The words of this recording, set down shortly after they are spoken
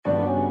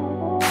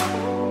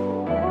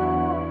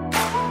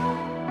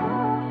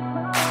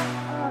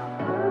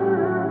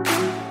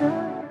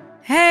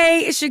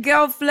it's your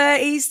girl Fleur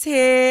East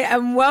here,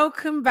 and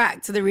welcome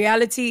back to the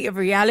reality of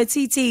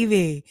reality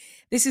TV.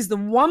 This is the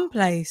one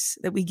place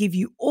that we give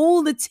you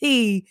all the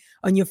tea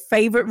on your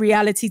favorite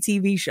reality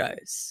TV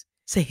shows.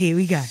 So here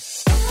we go.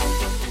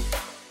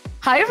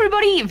 Hi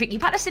everybody, Vicky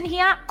Pattison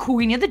here,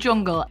 Queen of the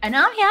Jungle, and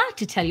I'm here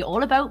to tell you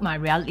all about my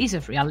realities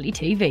of reality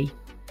TV.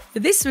 For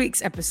this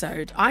week's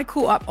episode, I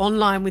caught up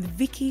online with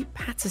Vicky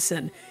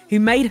Pattison, who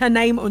made her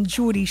name on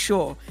Geordie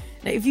Shore.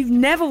 Now, if you've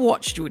never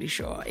watched Geordie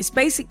Shore, it's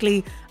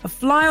basically a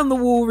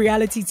fly-on-the-wall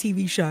reality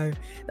TV show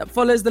that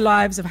follows the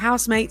lives of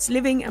housemates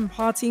living and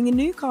partying in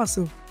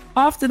Newcastle.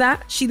 After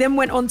that, she then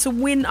went on to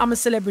win I'm a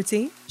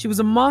Celebrity. She was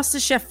a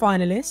MasterChef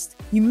finalist.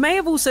 You may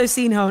have also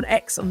seen her on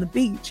X on the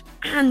Beach,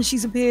 and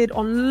she's appeared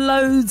on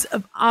loads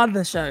of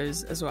other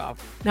shows as well.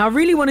 Now, I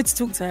really wanted to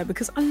talk to her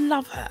because I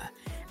love her,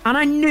 and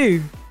I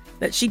knew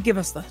that she'd give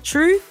us the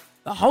truth,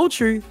 the whole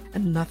truth,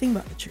 and nothing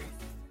but the truth.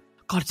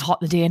 God, it's hot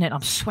the day, innit?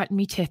 I'm sweating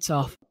me tits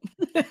off.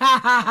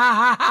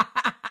 I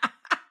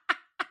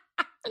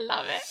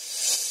love it.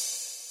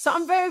 So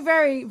I'm very,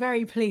 very,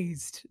 very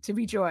pleased to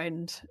be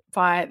joined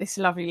by this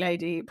lovely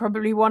lady,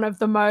 probably one of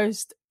the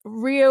most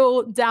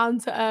real,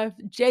 down-to-earth,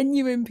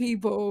 genuine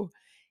people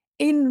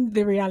in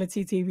the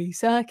reality TV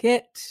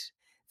circuit,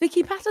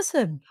 Vicky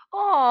Pattison.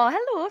 Oh,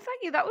 hello,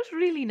 thank you. That was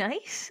really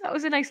nice. That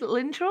was a nice little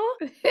intro.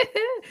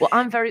 Well,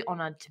 I'm very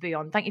honoured to be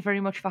on. Thank you very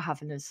much for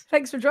having us.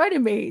 Thanks for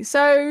joining me.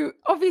 So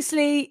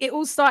obviously it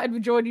all started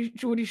with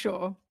Geordie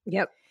Shore.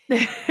 Yep.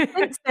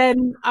 Since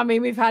then, I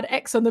mean, we've had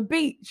X on the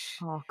Beach.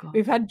 Oh, God.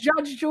 We've had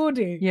Judge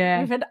Geordie.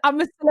 Yeah. We've had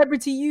I'm a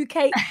Celebrity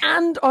UK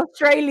and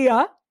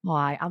Australia.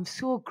 Why? I'm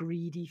so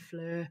greedy,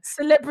 Fleur.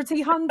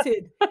 Celebrity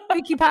Hunted.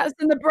 Vicky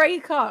Pattison, The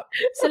Breakup.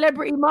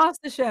 Celebrity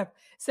MasterChef.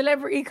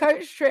 Celebrity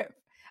Coach Trip.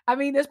 I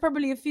mean, there's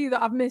probably a few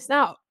that I've missed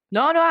out.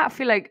 No, I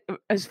feel like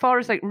as far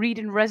as like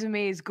reading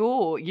resumes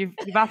go, you've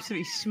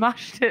absolutely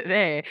smashed it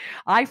there.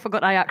 I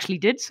forgot I actually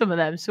did some of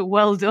them, so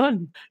well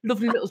done.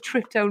 Lovely little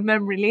trip down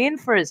memory lane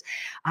for us.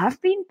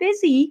 I've been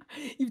busy.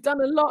 You've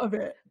done a lot of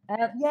it.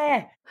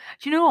 Yeah.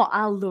 Do you know what?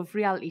 I love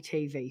reality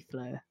TV,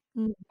 Fleur.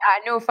 I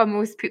know for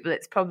most people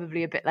it's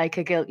probably a bit like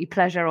a guilty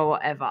pleasure or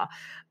whatever.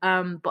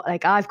 But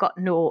like there's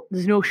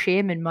no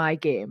shame in my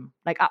game.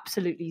 Like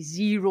absolutely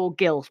zero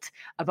guilt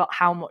about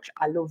how much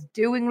I love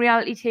doing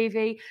reality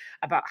TV,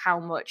 about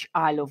how much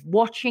I love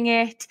watching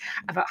it,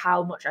 about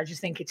how much I just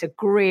think it's a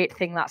great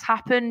thing that's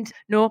happened.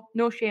 No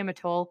shame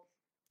at all.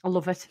 I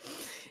love it.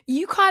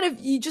 You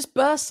just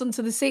burst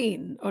onto the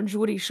scene on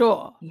Geordie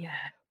Shore. Yeah.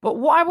 But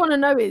what I want to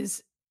know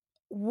is,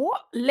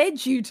 what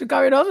led you to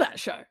going on that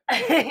show?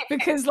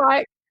 Because,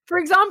 like, for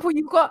example,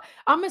 you've got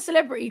I'm a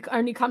Celebrity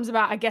only comes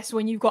about, I guess,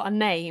 when you've got a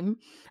name.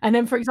 And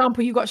then, for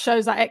example, you've got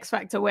shows like X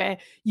Factor where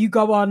you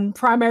go on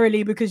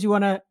primarily because you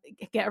want to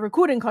get a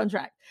recording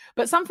contract.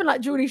 But something like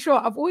Geordie Shore,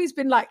 I've always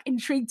been like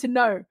intrigued to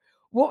know,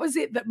 what was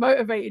it that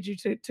motivated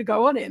you to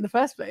go on it in the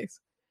first place?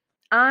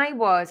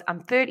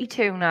 I'm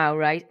 32 now,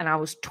 right? And I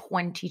was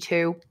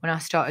 22 when I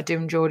started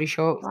doing Geordie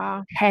Shore.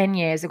 Wow. 10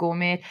 years ago,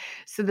 mate.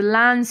 So the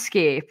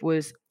landscape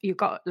was, you've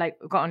got to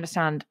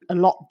understand, a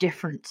lot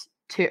different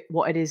to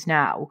what it is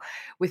now,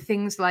 with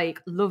things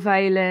like Love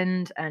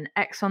Island and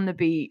X on the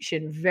Beach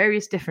and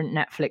various different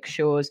Netflix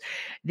shows.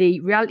 The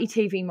reality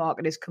TV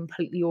market is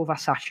completely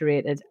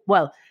oversaturated.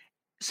 Well,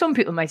 some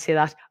people might say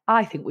that.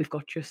 I think we've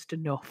got just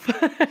enough.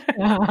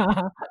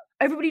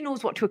 Everybody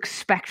knows what to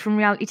expect from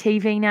reality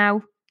TV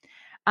now.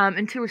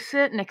 And to a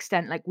certain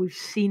extent, like, we've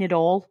seen it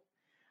all.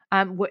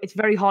 It's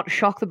very hard to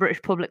shock the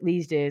British public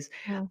these days.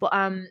 Yeah. But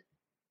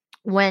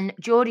when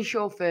Geordie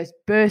Shore first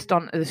burst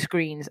onto the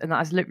screens, and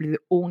that is literally the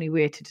only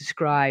way to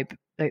describe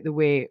like the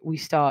way we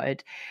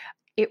started,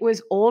 it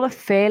was all a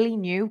fairly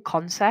new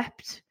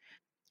concept.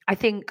 I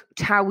think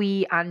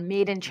Towie and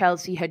Made in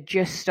Chelsea had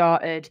just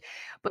started,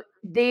 but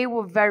they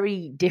were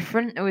very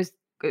different. It was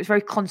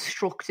very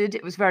constructed.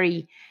 It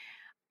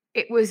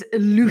was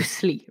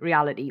loosely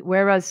reality,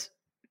 whereas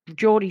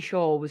Geordie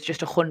Shore was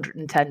just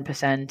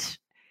 110%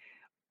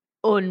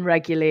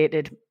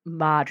 unregulated,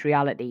 mad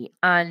reality.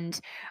 And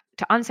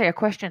to answer your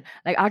question,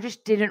 like, I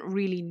just didn't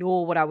really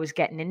know what I was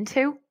getting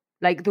into.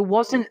 Like, there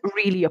wasn't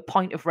really a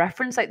point of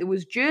reference. Like, there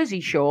was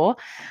Jersey Shore,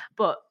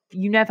 but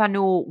you never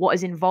know what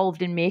is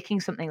involved in making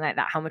something like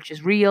that. How much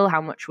is real?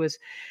 How much was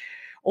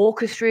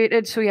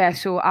orchestrated?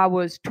 So I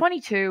was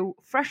 22,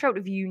 fresh out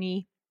of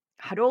uni,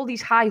 had all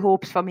these high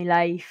hopes for my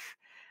life,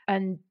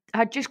 and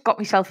had just got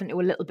myself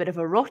into a little bit of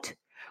a rut.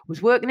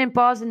 Was working in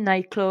bars and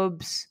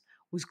nightclubs,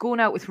 was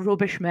going out with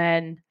rubbish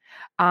men,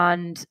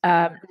 and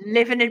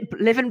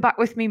living back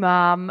with me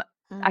mum.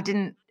 I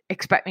didn't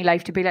expect my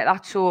life to be like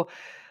that. So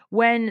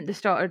when they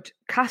started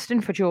casting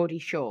for Geordie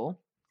Shore,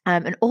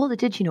 and all they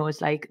did,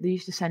 is like, they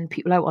used to send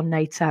people out on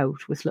nights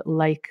out with little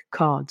like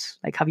cards,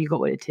 like, have you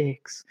got what it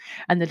takes?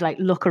 And they'd like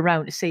look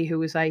around to see who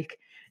was a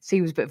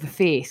bit of a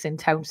face in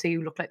town, see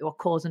who looked like they were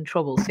causing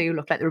trouble, see who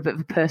looked like they were a bit of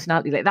a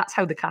personality. Like, that's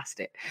how they cast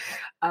it.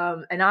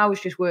 And I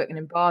was just working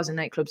in bars and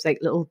nightclubs,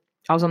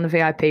 I was on the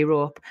VIP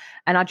rope,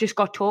 and I just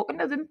got talking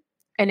to them,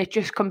 and it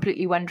just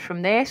completely went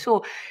from there.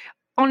 So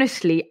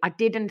honestly, I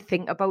didn't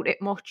think about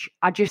it much.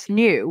 I just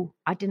knew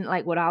I didn't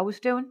like what I was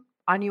doing.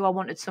 I knew I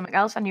wanted something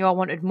else. I knew I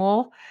wanted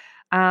more.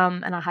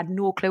 And I had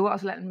no clue what I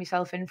was letting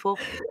myself in for.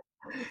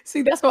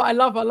 See, that's what I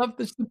love. I love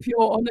the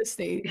pure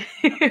honesty.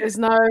 There's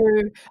no,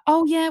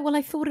 oh yeah, well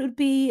I thought it would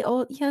be,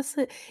 or yes,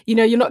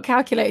 you're not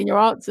calculating your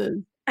answers.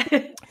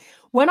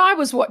 When I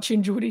was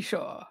watching Geordie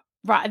Shore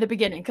right at the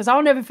beginning, because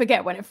I'll never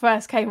forget when it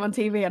first came on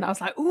TV, and I was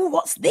like, "Ooh,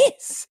 what's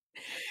this?"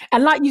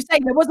 And like you say,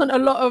 there wasn't a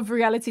lot of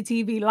reality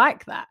TV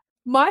like that.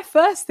 My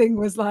first thing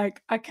was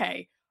like,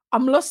 okay,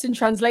 I'm lost in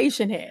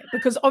translation here,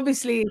 because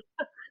obviously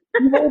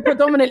you were all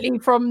predominantly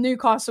from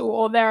Newcastle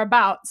or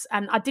thereabouts,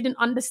 and I didn't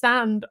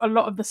understand a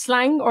lot of the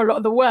slang or a lot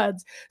of the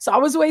words. So I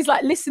was always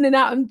like listening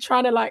out and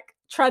trying to like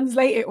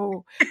translate it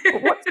all.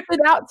 But what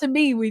stood out to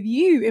me with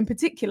you in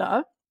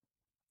particular,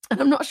 and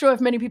I'm not sure if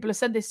many people have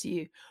said this to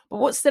you, but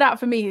what stood out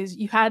for me is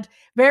you had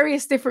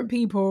various different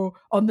people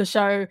on the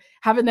show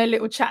having their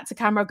little chat to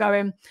camera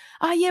going,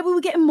 oh yeah, we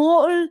were getting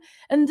mortal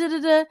and da da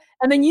da.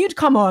 And then you'd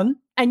come on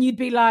and you'd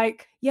be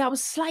like, yeah, I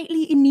was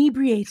slightly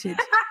inebriated.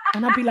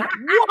 And I'd be like,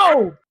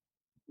 whoa,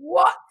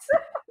 what?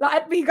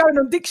 Like I'd be going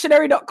on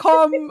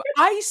dictionary.com.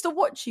 I used to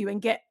watch you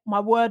and get my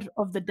word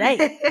of the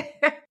day.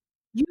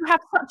 You have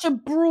such a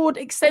broad,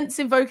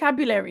 extensive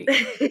vocabulary.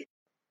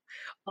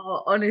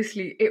 Oh,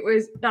 honestly,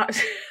 that's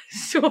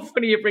so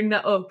funny you bring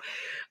that up.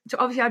 So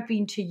obviously I'd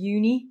been to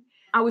uni.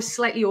 I was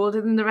slightly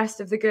older than the rest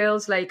of the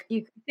girls. Like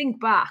you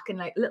think back and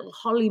like little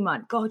Holly,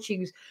 man, God, she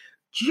was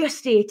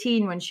just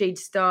 18 when she'd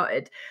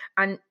started.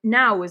 And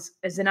now as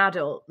an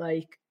adult,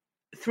 like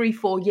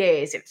 3-4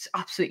 years, it's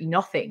absolutely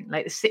nothing.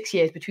 Like the 6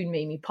 years between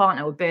me and my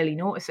partner would barely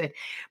notice it.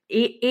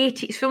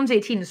 18, someone's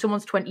 18 and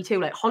someone's 22.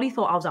 Like Holly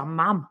thought I was a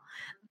mum.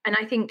 And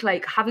I think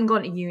like having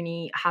gone to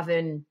uni,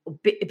 having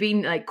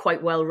been like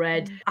quite well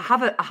read, I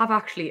have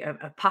actually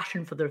a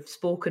passion for the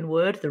spoken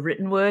word, the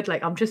written word.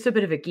 Like I'm just a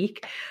bit of a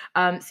geek.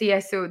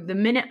 So the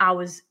minute I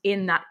was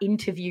in that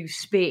interview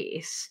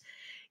space,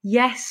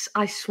 yes,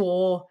 I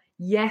swore,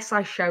 yes,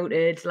 I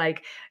shouted,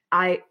 like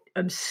I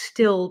am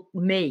still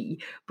me,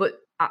 but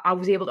I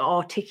was able to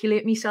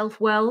articulate myself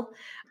well.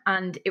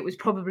 And it was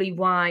probably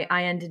why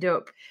I ended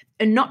up,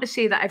 and not to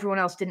say that everyone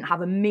else didn't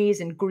have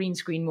amazing green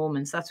screen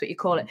moments, that's what you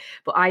call it,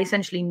 but I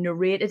essentially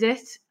narrated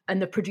it,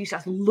 and the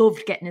producers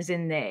loved getting us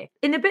in there.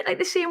 In a bit like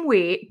the same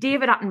way,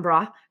 David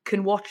Attenborough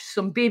can watch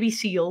some baby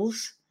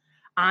seals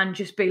and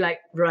just be like,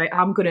 right,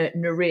 I'm going to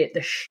narrate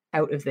the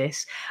out of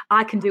this.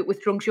 I can do it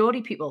with drunk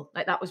Geordie people.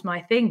 Like that was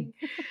my thing.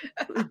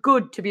 It was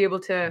good to be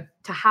able to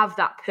have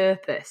that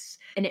purpose.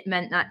 And it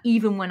meant that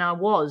even when I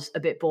was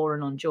a bit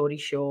boring on Geordie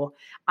Shore,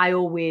 I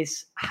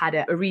always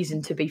had a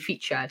reason to be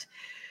featured.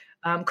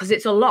 Because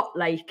it's a lot.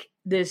 Like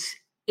there's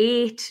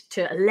 8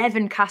 to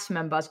 11 cast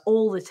members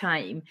all the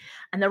time,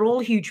 and they're all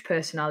huge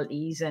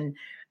personalities, and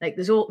like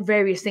there's all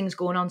various things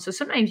going on. So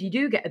sometimes you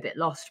do get a bit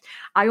lost.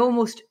 I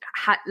almost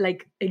had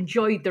like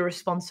enjoyed the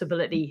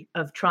responsibility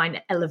of trying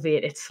to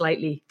elevate it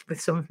slightly with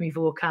some of my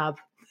vocab.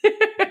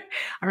 I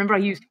remember I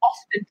used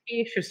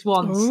ostentatious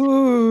once.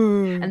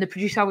 Ooh. And the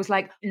producer was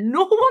like,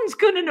 no one's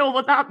going to know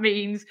what that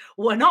means.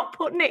 We're not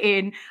putting it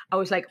in. I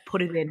was like,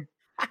 put it in.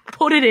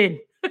 Put it in.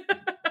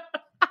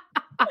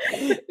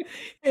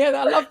 Yeah,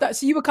 I love that.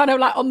 So you were kind of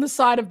like on the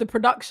side of the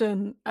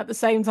production at the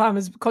same time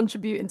as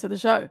contributing to the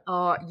show.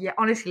 Oh yeah,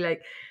 honestly,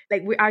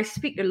 I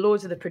speak to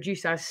loads of the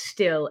producers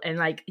still, and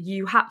like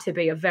you had to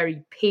be a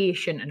very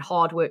patient and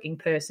hardworking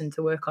person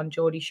to work on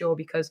Geordie Shore,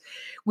 because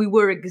we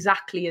were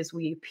exactly as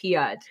we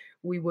appeared.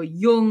 We were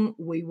young,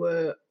 we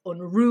were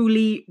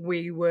unruly,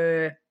 we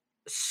were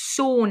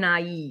so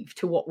naive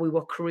to what we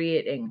were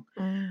creating,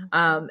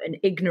 and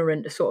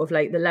ignorant to sort of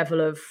like the level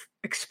of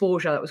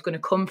exposure that was going to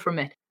come from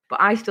it. But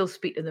I still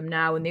speak to them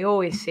now, and they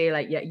always say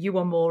like, yeah, you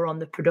were more on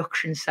the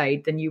production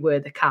side than you were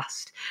the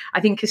cast.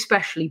 I think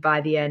especially by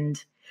the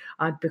end,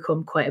 I'd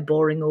become quite a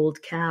boring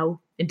old cow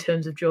in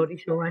terms of Geordie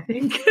Shore, I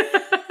think.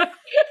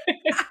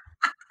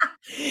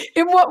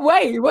 In what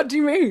way? What do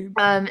you mean?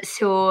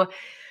 So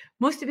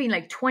must have been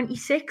like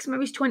 26,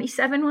 maybe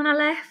 27 when I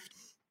left.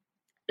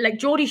 Like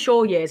Geordie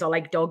Shore years are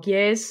like dog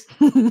years,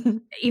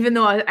 even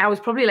though I was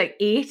probably like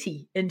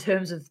 80 in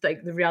terms of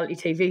like the reality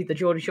TV, the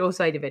Geordie Shore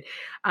side of it.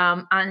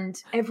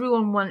 And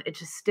everyone wanted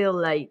to still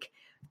like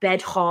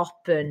bed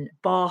hop and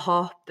bar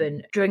hop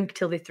and drink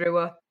till they threw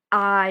up.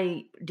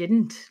 I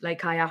didn't.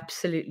 Like, I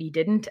absolutely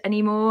didn't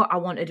anymore. I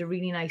wanted a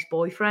really nice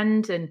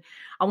boyfriend, and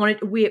I wanted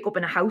to wake up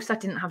in a house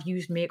that didn't have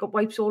used makeup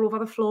wipes all over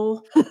the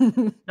floor.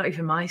 Not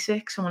even my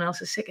sick, someone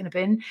else's sick in a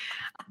bin.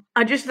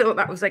 I just thought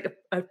that was like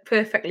a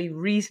perfectly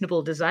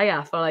reasonable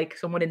desire for like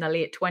someone in their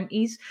late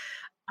 20s.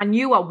 I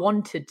knew I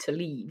wanted to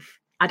leave.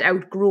 I'd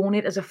outgrown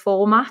it as a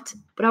format,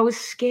 but I was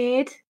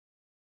scared.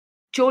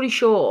 Geordie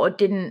Shore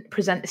didn't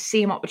present the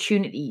same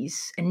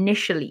opportunities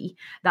initially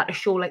that a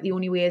show like The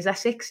Only Way is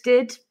Essex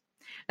did.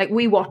 Like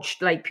we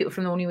watched like people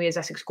from The Only Way is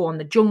Essex go on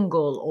The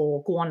Jungle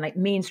or go on like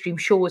mainstream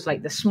shows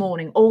like This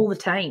Morning all the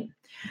time.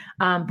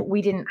 But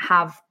we didn't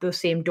have the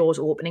same doors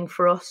opening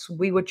for us.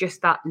 We were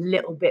just that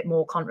little bit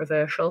more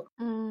controversial.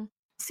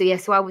 So yeah,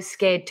 so I was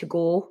scared to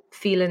go,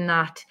 feeling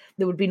that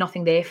there would be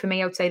nothing there for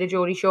me outside of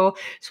Geordie Shore.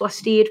 So I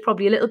stayed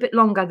probably a little bit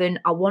longer than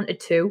I wanted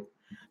to,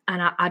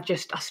 and I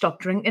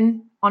stopped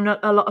drinking on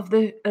a lot of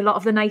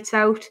the nights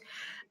out.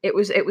 It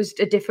was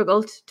a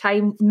difficult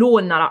time,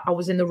 knowing that I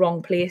was in the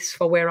wrong place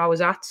for where I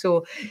was at.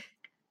 So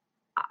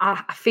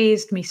I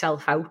phased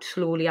myself out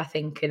slowly, I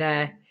think,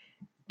 and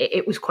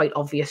it was quite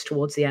obvious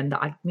towards the end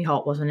that my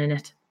heart wasn't in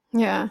it.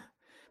 Yeah.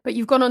 But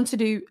you've gone on to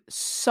do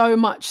so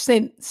much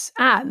since,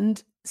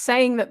 and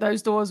saying that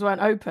those doors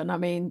weren't open, I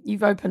mean,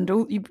 you've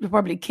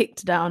probably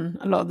kicked down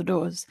a lot of the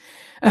doors.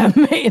 I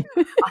think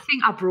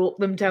I broke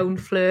them down,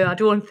 Fleur. I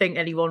don't think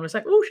anyone was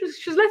like, oh,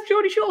 she's left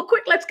Geordie Shore.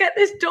 Quick, let's get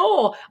this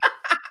door.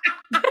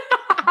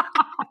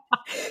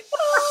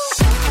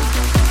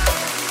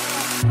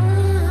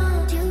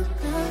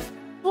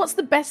 What's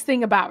the best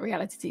thing about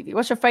reality TV?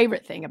 What's your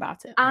favorite thing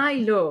about it? I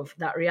love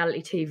that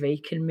reality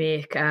TV can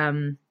make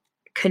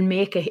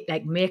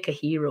a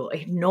hero.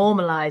 It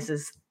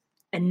normalizes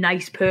a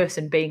nice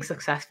person being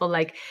successful.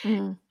 Like,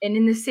 and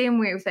in the same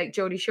way with like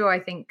Geordie Shore, I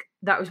think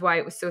that was why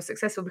it was so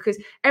successful, because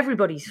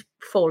everybody's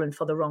fallen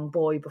for the wrong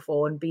boy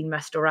before and been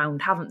messed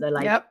around, haven't they?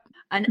 Like, yep.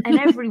 and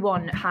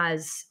everyone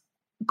has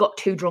got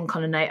too drunk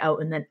on a night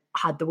out and then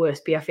had the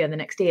worst BFA the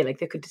next day. Like,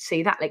 they could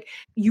see that. Like,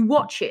 you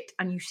watch it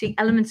and you see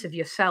elements of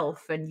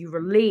yourself and you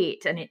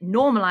relate, and it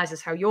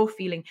normalizes how you're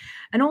feeling.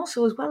 And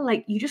also as well,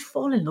 like, you just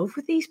fall in love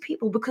with these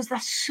people because they're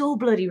so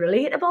bloody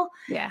relatable.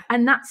 Yeah.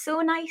 And that's so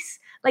nice.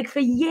 Like,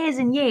 for years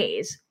and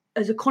years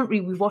as a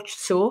country, we've watched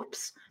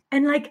soaps,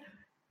 and like,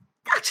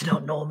 that's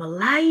not normal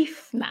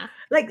life. Nah.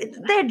 Like,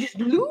 they're just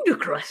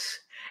ludicrous.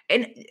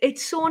 And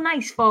it's so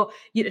nice for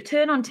you to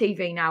turn on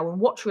TV now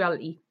and watch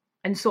reality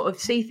and sort of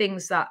see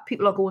things that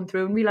people are going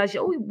through and realize,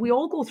 oh, we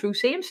all go through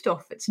same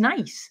stuff. It's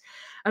nice.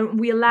 And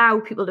we allow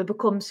people to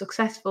become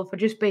successful for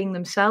just being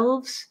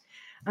themselves.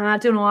 And I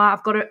don't know,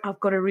 I've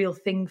got a real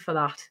thing for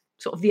that.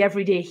 Sort of the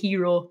everyday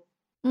hero.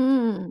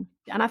 And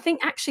I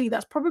think actually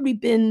that's probably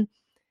been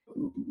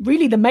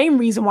really the main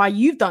reason why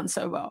you've done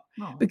so well.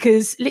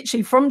 Because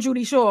literally from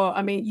Geordie Shore,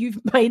 I mean, you've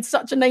made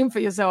such a name for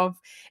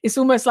yourself. It's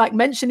almost like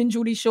mentioning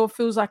Geordie Shore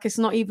feels like it's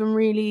not even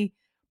really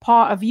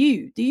part of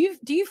you. Do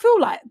you feel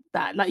like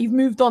that? Like you've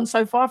moved on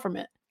so far from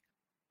it?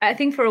 I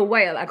think for a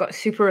while I got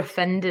super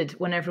offended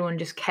when everyone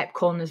just kept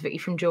calling us Vicky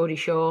from Geordie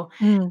Shore.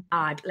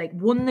 I'd like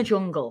won the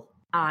jungle.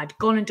 I'd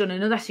gone and done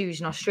another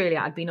series in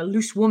Australia. I'd been a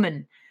loose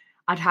woman.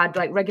 I'd had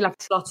like regular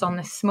slots on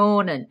This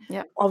Morning.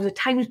 Yep. I was a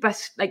Times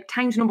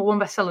 #1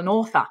 best-selling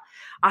author.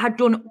 I had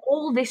done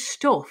all this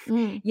stuff,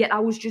 yet I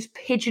was just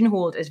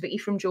pigeonholed as Vicky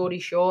from Geordie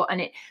Shore,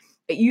 and it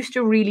used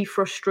to really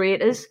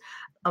frustrate us.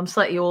 I'm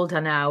slightly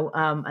older now,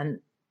 and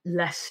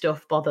less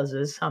stuff bothers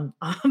us. I'm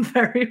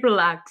very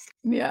relaxed.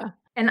 Yeah.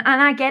 And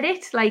I get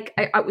it. Like,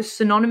 I was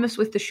synonymous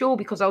with the show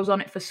because I was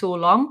on it for so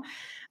long.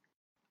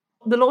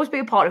 There'll always be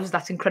a part of us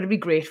that's incredibly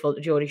grateful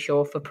to Geordie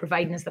Shore for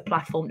providing us the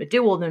platform to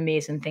do all the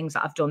amazing things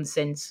that I've done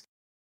since.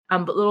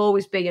 But there'll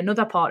always be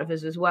another part of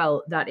us as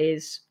well that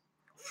is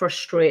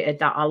frustrated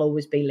that I'll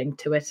always be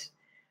linked to it.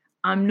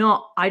 I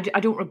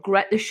don't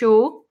regret the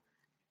show,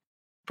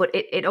 but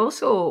it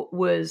also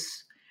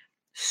was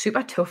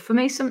super tough for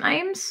me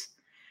sometimes.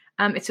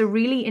 It's a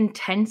really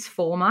intense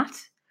format.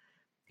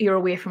 You're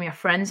away from your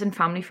friends and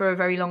family for a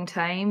very long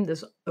time.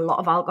 There's a lot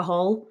of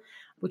alcohol,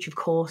 which of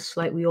course,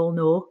 like we all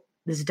know,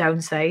 there's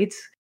downsides.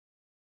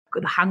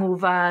 The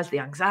hangovers, the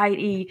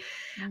anxiety.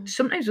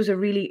 Sometimes it was a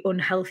really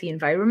unhealthy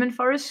environment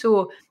for us.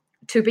 So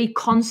to be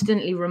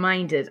constantly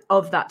reminded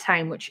of that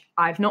time, which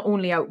I've not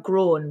only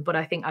outgrown, but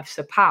I think I've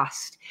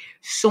surpassed,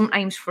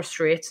 sometimes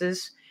frustrates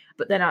us.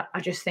 But then I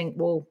just think,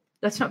 well,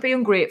 let's not be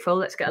ungrateful.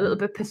 Let's get a little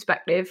bit of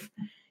perspective.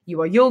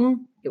 You are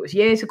young. It was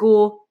years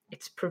ago.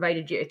 It's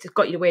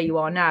got you to where you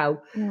are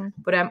now.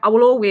 But I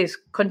will always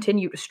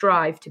continue to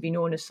strive to be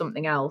known as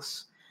something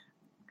else,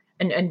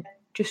 and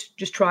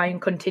just try and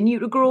continue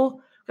to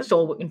grow. That's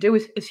all we can do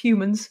as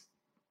humans.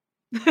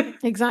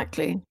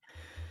 Exactly.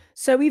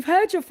 So we've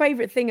heard your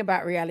favorite thing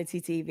about reality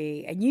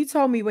TV, and you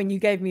told me when you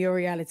gave me your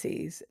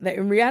realities that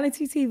in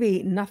reality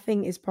TV,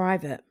 nothing is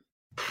private.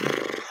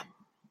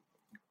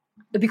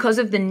 Because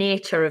of the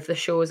nature of the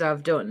shows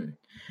I've done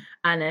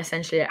and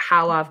essentially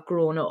how I've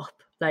grown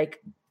up,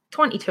 like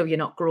 22, you're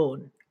not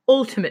grown.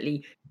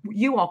 Ultimately,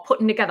 you are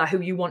putting together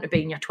who you want to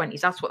be in your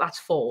 20s. That's what that's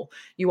for.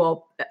 You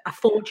are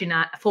forging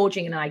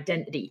an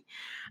identity.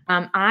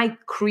 I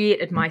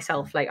created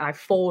myself, like I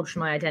forged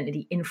my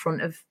identity in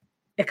front of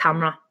a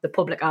camera, the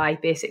public eye,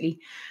 basically.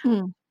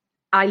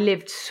 I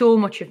lived so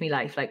much of my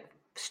life, like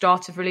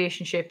starts of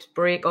relationships,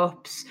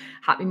 breakups,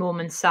 happy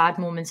moments, sad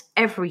moments,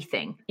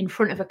 everything in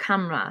front of a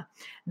camera,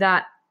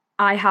 that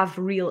I have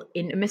real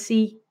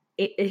intimacy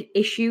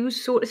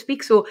issues, so to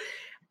speak. So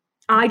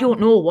I don't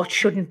know what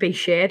shouldn't be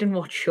shared and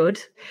what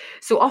should.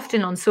 So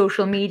often on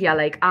social media,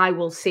 like I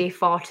will say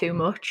far too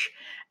much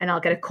and I'll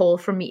get a call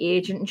from my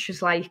agent and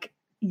she's like,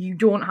 you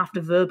don't have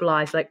to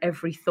verbalize like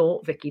every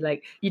thought, Vicky.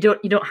 Like you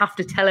don't have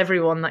to tell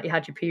everyone that you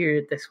had your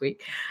period this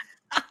week.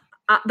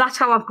 that's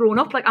how I've grown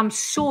up. Like, I'm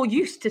so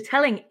used to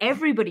telling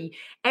everybody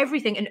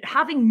everything and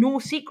having no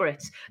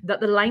secrets, that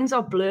the lines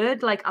are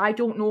blurred. Like, I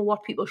don't know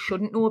what people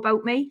shouldn't know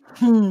about me.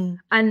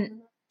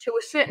 And to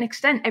a certain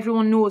extent,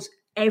 everyone knows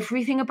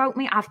everything about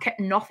me. I've kept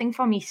nothing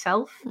for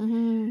myself.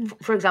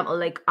 For example,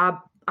 like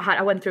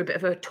I went through a bit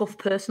of a tough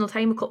personal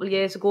time a couple of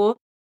years ago.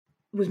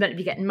 Was meant to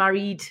be getting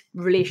married,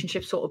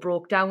 relationship sort of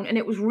broke down, and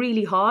it was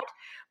really hard.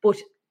 But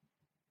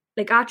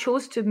like, I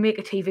chose to make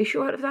a TV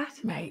show out of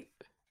that. Mate,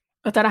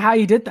 I don't know how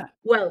you did that.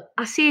 Well,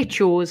 I say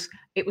chose.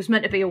 It was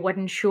meant to be a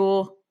wedding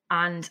show,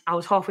 and I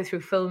was halfway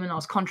through filming. I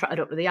was contracted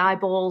up to the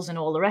eyeballs and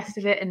all the rest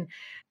of it, and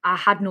I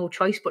had no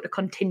choice but to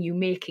continue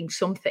making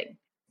something.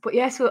 But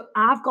yeah, so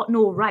I've got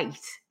no right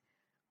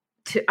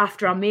to,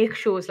 after I make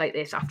shows like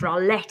this, after I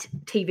let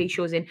TV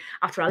shows in,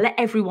 after I let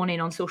everyone in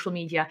on social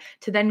media,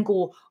 to then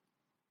go,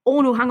 oh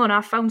no, hang on,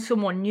 I found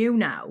someone new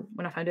now,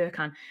 when I found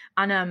Erkan,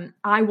 and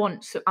I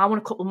want a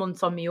couple of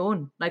months on my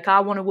own. Like, I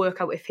want to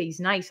work out if he's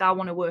nice. I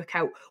want to work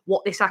out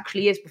what this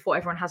actually is before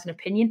everyone has an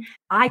opinion.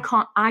 I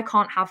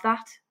can't have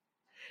that,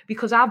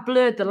 because I've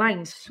blurred the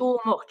lines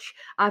so much.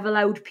 I've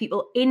allowed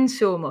people in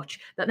so much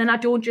that then I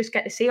don't just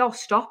get to say, oh,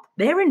 stop.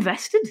 They're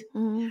invested.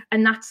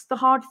 And that's the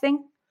hard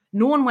thing.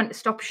 No one went to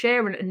stop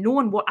sharing, and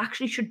knowing what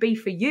actually should be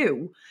for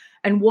you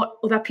and what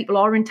other people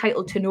are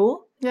entitled to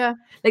know. Yeah.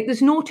 Like,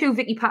 there's no two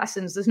Vicky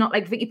Pattisons. There's not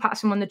like Vicky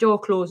Pattison when the door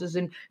closes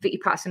and Vicky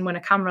Pattison when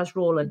a camera's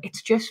rolling.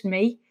 It's just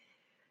me.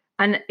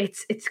 And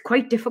it's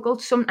quite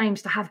difficult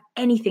sometimes to have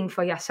anything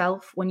for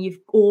yourself when you've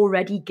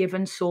already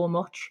given so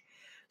much.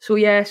 So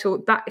yeah,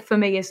 so that for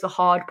me is the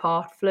hard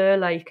part, Fleur.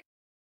 Like,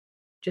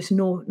 just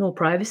no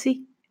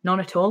privacy, none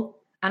at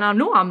all. And I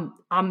know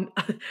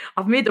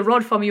I've made the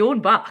rod for my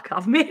own back.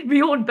 I've made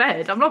my own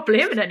bed. I'm not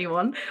blaming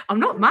anyone. I'm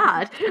not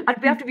mad.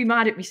 I'd have to be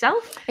mad at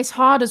myself. It's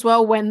hard as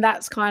well when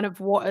that's kind of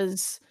what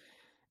has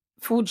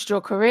forged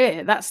your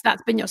career. That's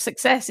been your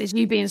success, is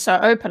you being so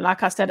open,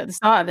 like I said at the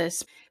start of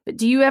this. But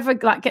do you ever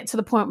like get to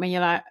the point where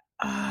you're like,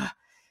 I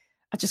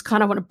just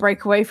kind of want to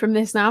break away from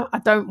this now. I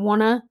don't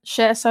want to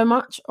share so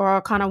much, or I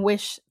kind of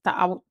wish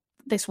that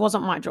this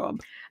wasn't my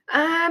job?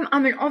 I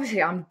mean,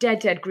 obviously, I'm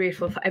dead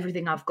grateful for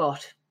everything I've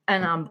got.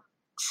 And I'm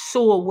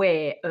so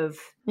aware of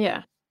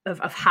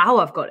how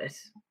I've got it.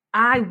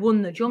 I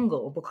won the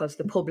jungle because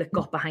the public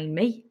got behind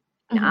me.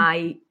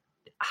 I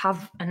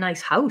have a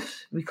nice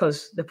house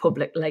because the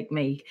public like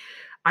me.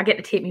 I get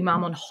to take my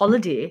mum on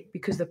holiday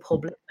because the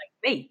public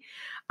like me.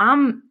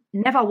 I'm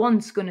never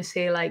once going to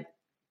say, like,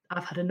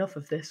 I've had enough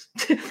of this.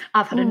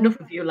 I've had enough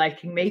of you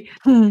liking me.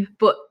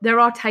 But there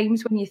are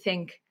times when you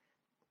think,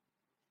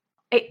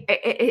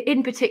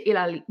 in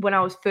particular, when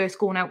I was first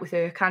going out with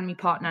Erkan, my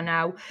partner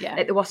now,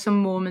 like, there was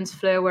some moments,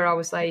 Fleur, where I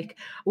was like,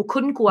 we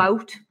couldn't go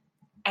out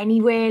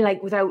anywhere,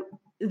 like, without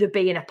there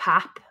being a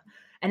pap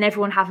and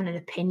everyone having an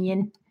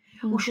opinion.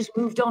 Oh, she's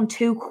moved on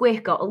too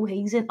quick. Or,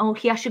 oh,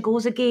 here she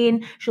goes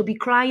again. She'll be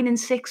crying in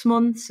 6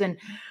 months. And,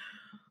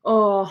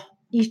 oh,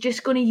 he's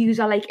just going to use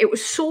her. Like, it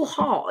was so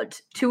hard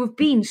to have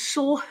been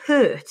so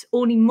hurt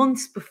only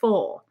months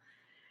before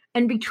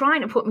and be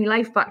trying to put my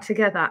life back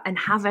together and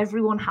have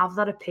everyone have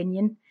that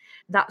opinion.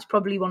 That's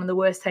probably one of the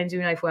worst times in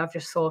my life where I've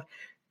just thought,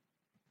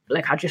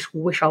 like, I just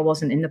wish I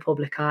wasn't in the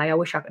public eye. I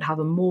wish I could have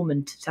a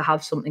moment to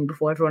have something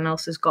before everyone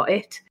else has got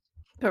it.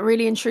 But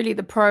really and truly,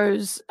 the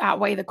pros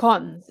outweigh the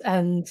cons.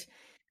 And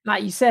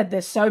like you said,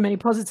 there's so many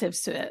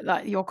positives to it.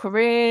 Like your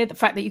career, the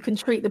fact that you can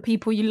treat the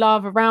people you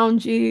love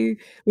around you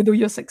with all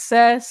your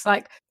success,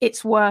 like,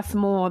 it's worth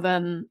more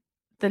than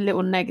the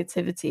little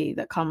negativity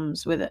that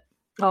comes with it.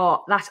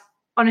 Oh, that's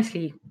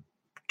honestly,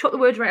 took the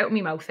words right out of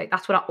my mouth. Like,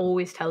 that's what I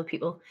always tell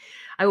people.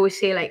 I always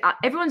say, like,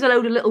 everyone's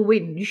allowed a little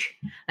whinge.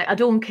 Like, I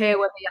don't care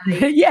whether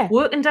you're like,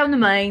 working down the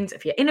mines,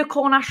 if you're in a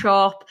corner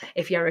shop,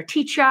 if you're a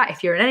teacher,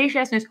 if you're an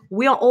NHS nurse,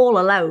 we are all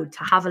allowed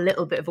to have a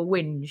little bit of a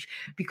whinge,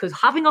 because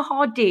having a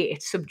hard day,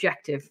 it's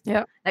subjective.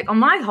 Yeah. Like, on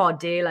my hard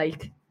day,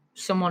 like,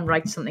 someone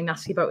writes something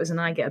nasty about us and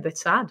I get a bit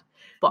sad.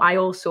 But I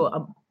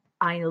also,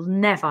 I'll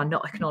never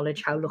not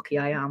acknowledge how lucky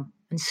I am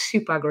and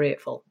super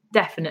grateful.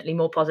 Definitely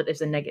more positives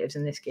than negatives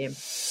in this game.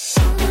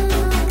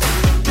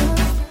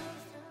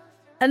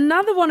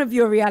 Another one of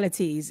your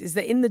realities is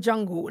that in the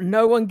jungle,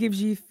 no one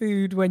gives you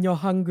food when you're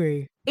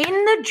hungry. In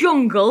the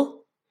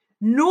jungle,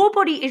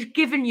 nobody is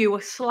giving you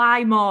a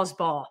sly Mars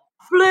bar.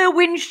 Fleur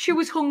whinged she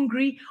was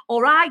hungry,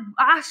 or I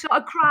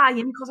started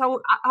crying because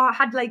I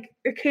had like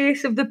a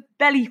case of the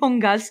belly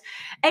hungers.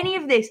 Any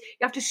of this,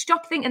 you have to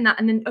stop thinking that,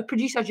 and then a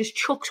producer just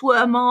chucks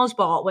her a Mars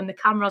bar when the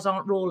cameras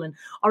aren't rolling,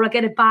 or I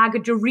get a bag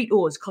of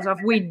Doritos because I've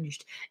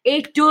whinged.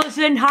 It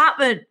doesn't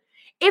happen.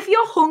 If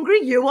you're hungry,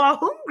 you are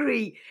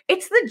hungry.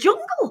 It's the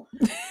jungle.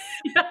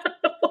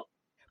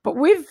 But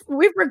with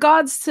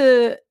regards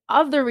to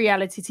other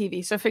reality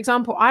TV, so for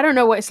example, I don't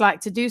know what it's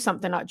like to do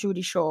something like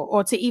Geordie Shore,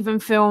 or to even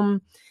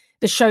film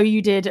the show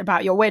you did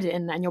about your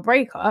wedding and your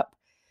breakup.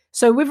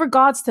 So with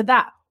regards to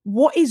that,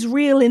 what is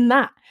real in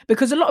that?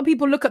 Because a lot of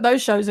people look at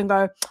those shows and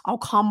go, oh,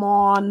 come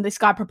on, this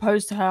guy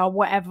proposed to her,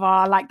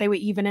 whatever, like they were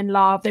even in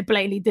love. They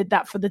blatantly did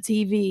that for the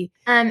TV.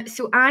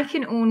 So I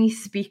can only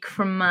speak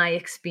from my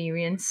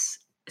experience.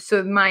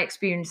 So my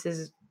experience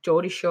is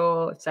Geordie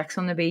Shore, Sex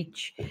on the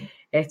Beach.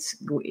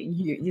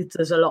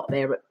 There's a lot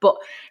there, but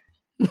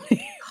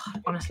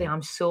honestly,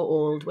 I'm so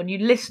old. When you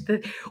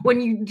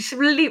just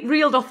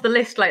reeled off the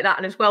list like that,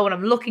 and as well when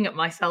I'm looking at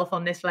myself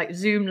on this like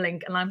Zoom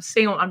link, and I'm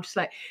seeing, I'm just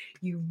like,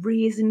 you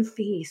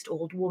raisin-faced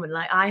old woman.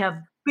 Like, I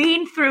have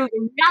been through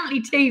the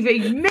reality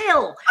TV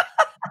mill.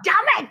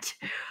 Damn it!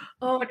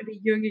 Oh, to be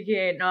young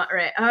again. Not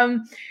right.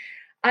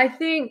 I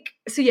think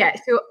so. Yeah.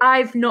 So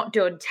I've not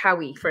done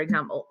Towie, for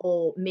example,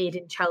 or Made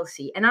in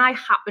Chelsea, and I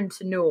happen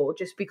to know,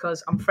 just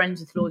because I'm friends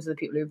with loads of the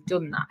people who've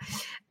done that,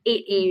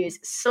 it is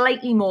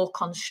slightly more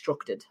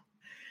constructed.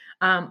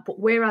 But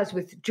whereas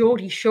with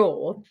Geordie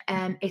Shore,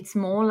 it's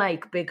more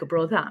like Big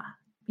Brother.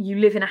 You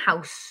live in a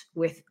house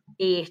with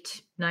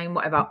 8, 9,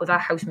 whatever, with our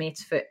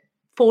housemates for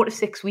 4 to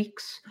 6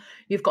 weeks.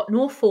 You've got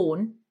no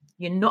phone.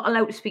 You're not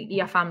allowed to speak to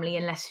your family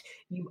unless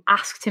you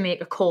ask to make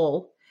a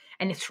call,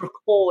 and it's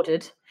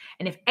recorded.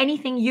 And if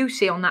anything you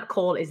say on that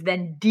call is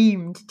then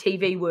deemed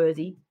TV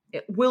worthy,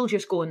 it will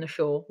just go in the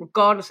show,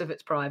 regardless if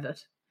it's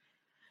private.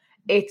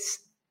 It's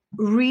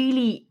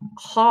really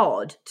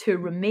hard to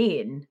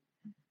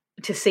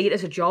see it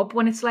as a job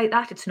when it's like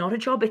that. It's not a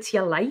job, it's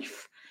your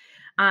life.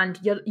 And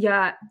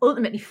you're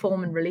ultimately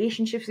forming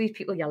relationships with these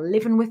people. You're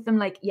living with them.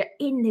 Like, you're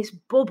in this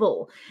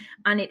bubble.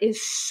 And it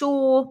is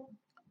so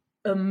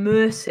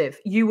immersive.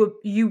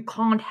 You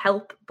can't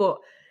help but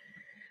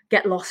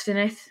get lost in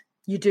it.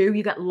 You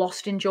get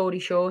lost in Geordie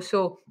Shore.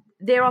 So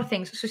there are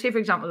things. So say, for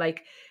example,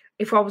 like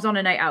if I was on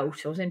a night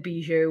out, I was in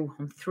Bijou,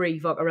 I'm 3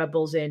 Vodka Red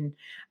Bulls in,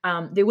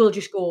 they will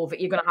just go over,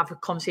 you're going to have a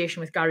conversation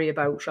with Gary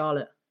about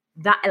Charlotte.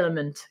 That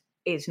element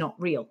is not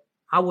real.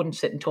 I wouldn't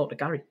sit and talk to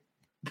Gary.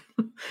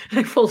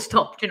 Like, full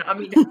stop. Do you know what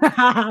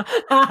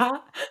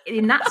I mean?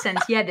 In that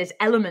sense, yeah, there's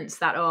elements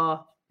that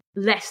are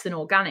less than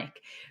organic.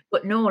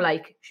 But no,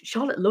 like,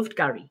 Charlotte loved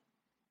Gary.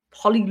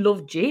 Holly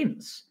loved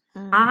James.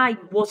 I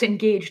was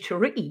engaged to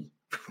Ricky.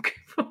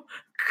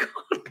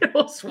 God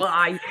knows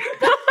why.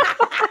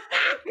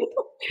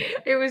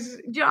 It was,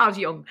 I was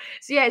young.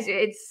 So yes,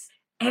 it's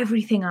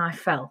everything I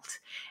felt.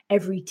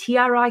 Every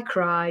tear I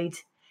cried,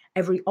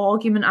 every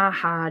argument I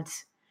had,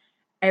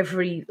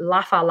 every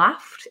laugh I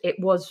laughed. It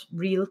was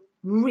real,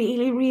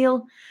 really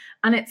real.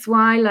 And it's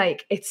why,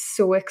 like, it's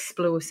so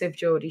explosive,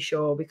 Geordie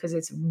Shore, because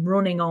it's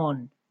running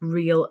on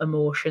real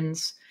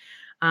emotions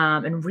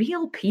and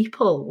real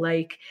people.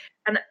 Like,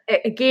 and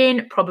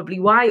again, probably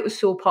why it was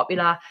so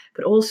popular,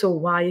 but also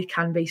why it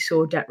can be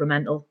so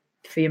detrimental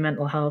for your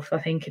mental health. I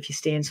think if you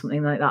stay in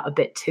something like that a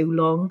bit too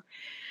long,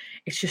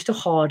 it's just a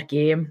hard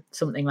game,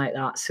 something like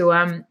that. So,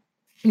 I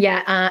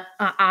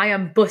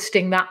am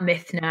busting that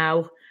myth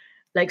now.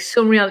 Like,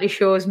 some reality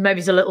shows,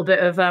 maybe there's a little bit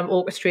of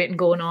orchestrating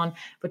going on,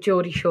 but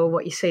Geordie Shore,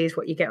 what you see is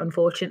what you get,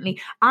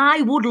 unfortunately.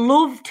 I would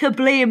love to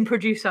blame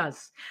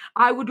producers.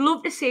 I would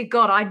love to say,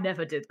 God, I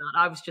never did that.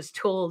 I was just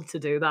told to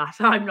do that.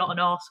 I'm not an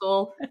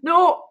arsehole.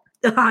 No,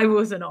 I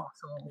was an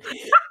arsehole.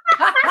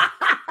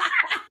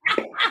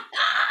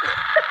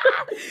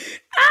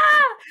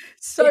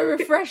 So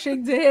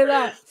refreshing to hear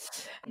that.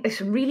 This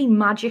really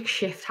magic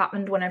shift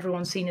happened when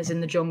everyone's seen us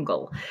in the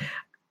jungle.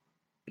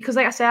 Because,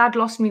 like I said, I'd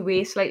lost my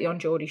way slightly on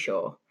Geordie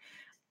Shore.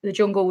 The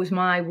jungle was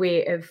my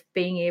way of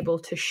being able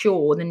to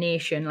show the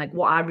nation, like,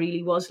 what I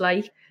really was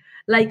like.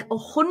 Like,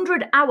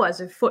 100 hours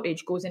of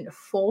footage goes into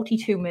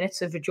 42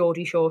 minutes of a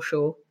Geordie Shore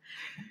show.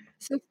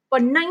 So for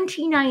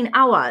 99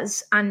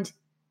 hours and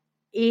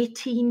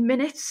 18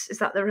 minutes, is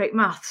that the right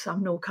maths?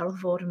 I'm no Carol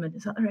Vorderman.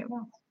 Is that the right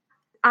maths?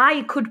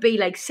 I could be,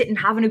 like, sitting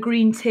having a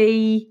green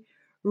tea,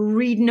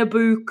 reading a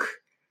book,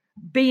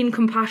 being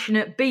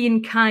compassionate,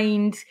 being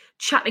kind,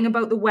 chatting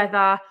about the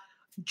weather,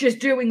 just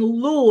doing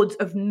loads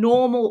of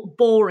normal,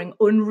 boring,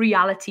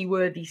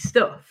 unreality-worthy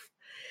stuff.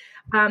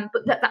 But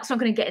that's not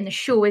going to get in the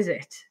show, is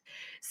it?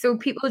 So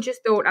people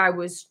just thought I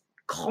was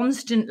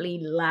constantly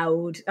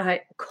loud,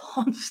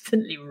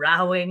 constantly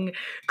rowing,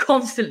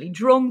 constantly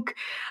drunk.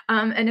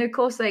 And of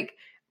course, like,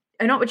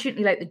 an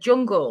opportunity like the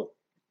jungle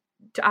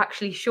to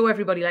actually show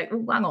everybody, like,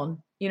 oh, hang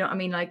on, you know what I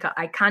mean? Like,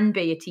 I can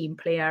be a team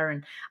player,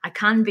 and I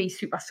can be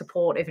super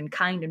supportive and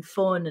kind and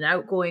fun and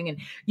outgoing, and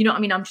you know what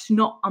I mean? I'm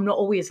not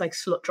always like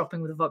slut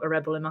dropping with a vodka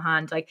rebel in my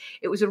hand. Like,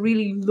 it was a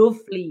really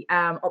lovely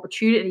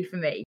opportunity for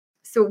me.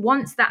 So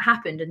once that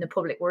happened and the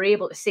public were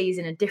able to see us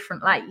in a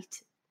different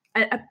light,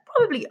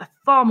 probably a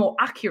far more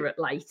accurate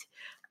light,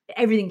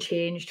 everything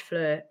changed,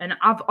 Fleur. And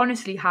I've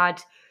honestly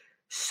had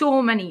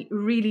so many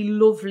really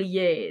lovely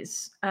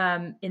years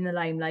in the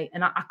limelight,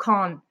 and I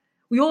can't.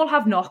 We all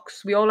have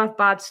knocks, we all have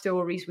bad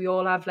stories, we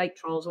all have, like,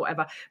 trolls or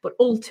whatever, but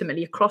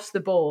ultimately across the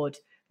board,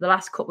 the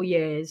last couple of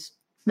years,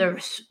 the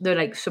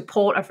like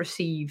support I've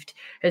received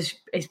has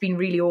been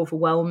really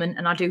overwhelming,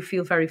 and I do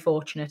feel very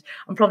fortunate.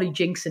 I'm probably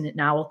jinxing it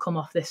now. I'll come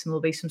off this and there'll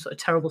be some sort of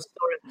terrible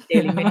story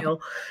in the Daily Mail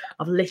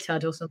of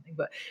littered or something,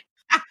 but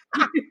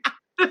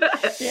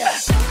yeah.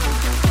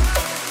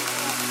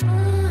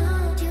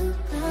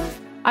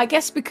 I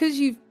guess because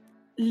you've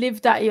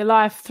lived out your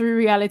life through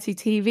reality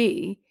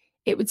TV,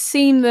 it would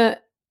seem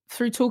that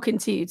through talking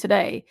to you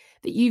today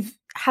that you've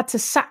had to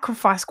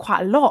sacrifice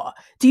quite a lot.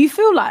 Do you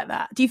feel like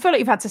that? Do you feel like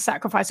you've had to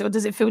sacrifice it, or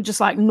does it feel just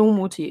like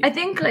normal to you? I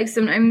think like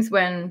sometimes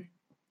when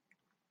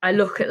I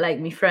look at like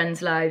my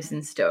friends' lives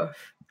and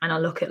stuff, and I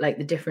look at like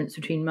the difference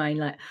between mine,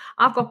 like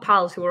I've got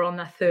pals who are on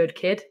their third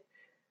kid,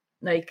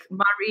 like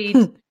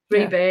married,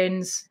 three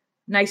bairns,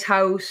 nice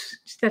house,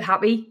 still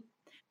happy.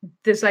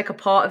 There's like a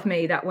part of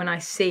me that when I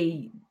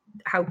see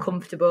how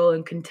comfortable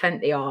and content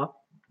they are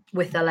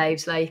with their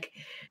lives, like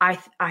I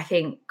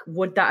think,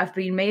 would that have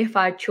been me if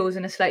I'd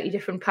chosen a slightly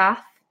different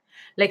path?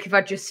 Like if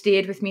I'd just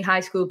stayed with my high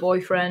school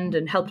boyfriend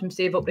and helped him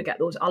save up to get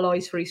those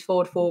alloys for his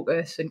Ford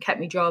Focus and kept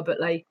my job at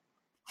like,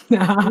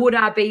 would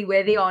I be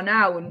where they are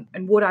now?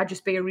 And would I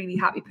just be a really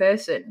happy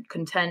person,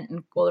 content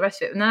and all the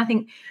rest of it? And then I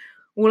think,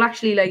 well,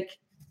 actually, like,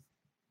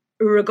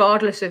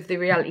 regardless of the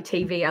reality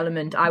TV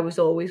element, I was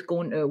always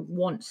going to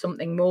want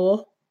something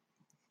more.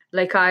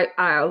 Like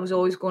I was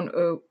always going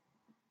to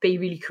be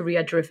really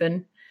career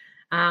driven.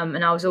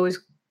 And I was always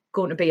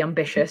going to be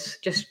ambitious.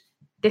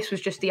 This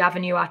was just the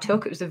avenue I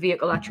took. It was the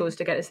vehicle I chose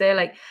to get us there.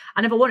 Like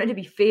I never wanted to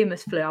be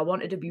famous, Fleur. I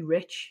wanted to be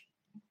rich.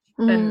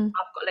 And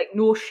I've got like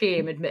no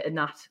shame admitting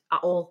that at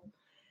all.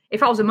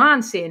 If I was a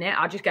man saying it,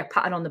 I'd just get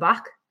patted on the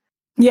back.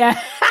 Yeah.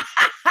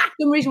 For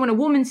some reason when a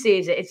woman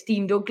says it, it's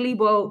deemed ugly.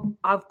 Well,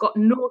 I've got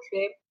no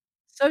shame.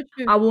 So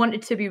true. I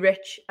wanted to be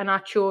rich and I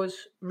chose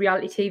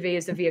reality TV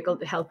as the vehicle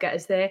to help get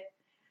us there.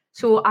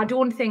 So I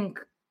don't think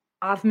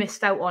I've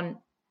missed out on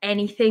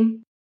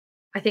anything.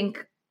 I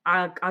think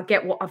I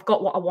get what I've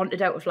got what I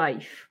wanted out of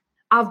life.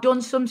 I've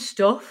done some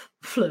stuff,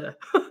 Fleur,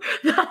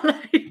 that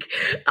like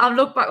I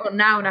look back on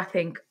now and I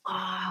think,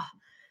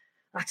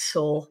 that's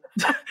sore.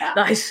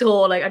 That is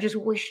sore. Like I just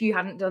wish you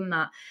hadn't done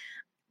that.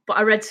 But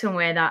I read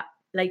somewhere that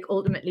like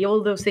ultimately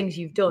all those things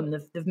you've done,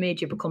 they've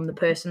made you become the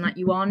person that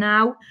you are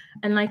now.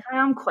 And like I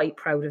am quite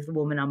proud of the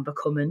woman I'm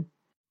becoming.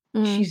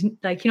 She's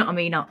like, you know what I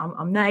mean?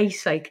 I'm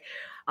nice. Like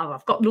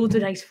I've got loads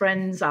of nice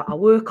friends. I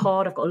work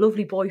hard. I've got a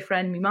lovely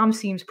boyfriend. My mum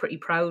seems pretty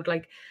proud.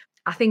 Like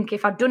I think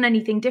if I'd done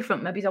anything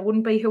different, maybe I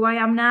wouldn't be who I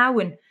am now.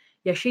 And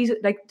yeah, she's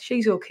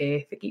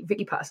okay.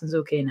 Vicky Pattison's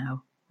okay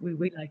now.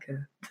 We like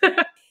her.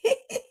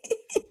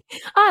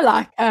 I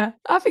like her.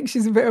 I think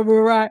she's a bit of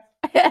all right.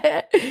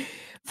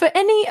 For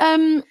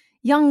any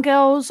young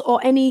girls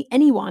or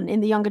anyone in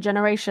the younger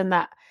generation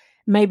that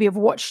maybe have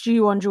watched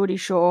you on Geordie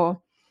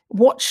Shore,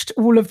 watched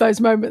all of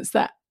those moments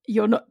that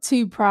you're not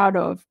too proud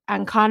of,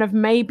 and kind of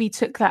maybe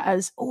took that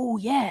as, oh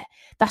yeah,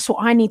 that's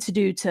what I need to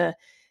do to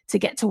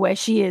get to where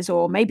she is,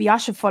 or maybe I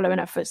should follow in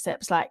her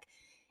footsteps. Like,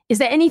 is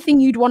there anything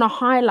you'd want to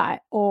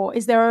highlight, or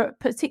is there a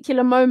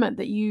particular moment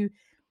that you?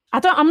 I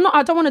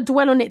don't want to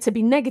dwell on it to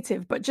be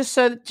negative, but just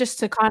to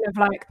kind of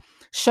like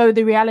show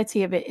the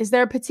reality of it. Is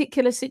there a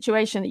particular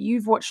situation that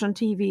you've watched on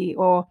TV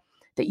or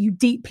that you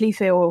deeply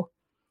feel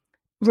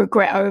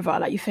regret over?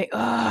 Like you think, oh,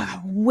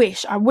 I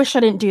wish I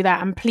didn't do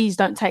that, and please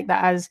don't take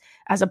that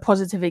as a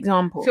positive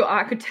example. So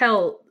I could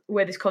tell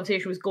where this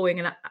conversation was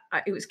going, and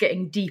it was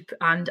getting deep,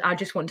 and I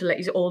just want to let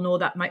you all know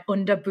that my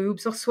under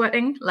boobs are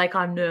sweating, like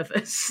I'm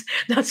nervous.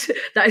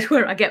 That is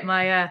where I get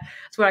my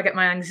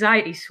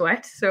anxiety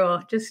sweat.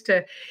 So just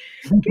to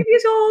give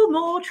you all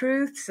more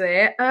truths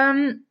there.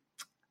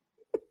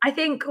 I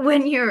think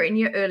when you're in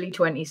your early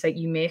 20s, like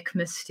you make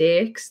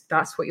mistakes.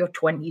 That's what your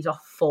 20s are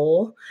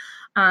for.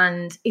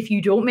 And if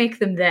you don't make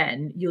them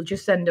then, you'll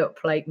just end up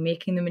like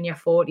making them in your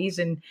 40s,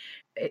 and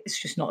it's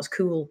just not as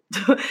cool.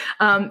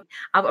 I'm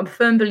a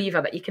firm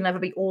believer that you can never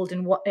be old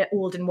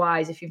and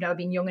wise if you've never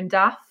been young and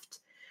daft.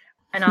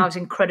 And I was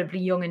incredibly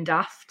young and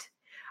daft.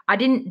 I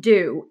didn't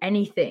do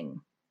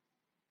anything,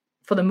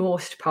 for the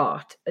most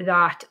part,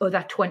 that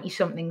other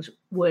 20-somethings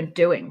weren't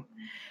doing.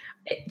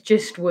 It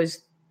just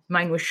was,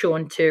 mine was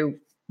shown to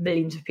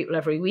millions of people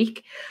every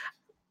week.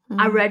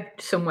 I read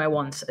somewhere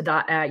once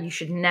that you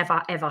should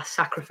never, ever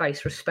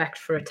sacrifice respect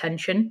for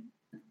attention.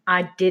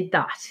 I did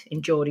that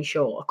in Geordie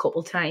Shore a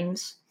couple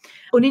times,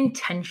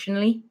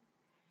 unintentionally.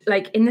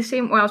 Like in the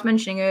same way I was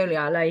mentioning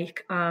earlier,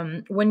 like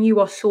when you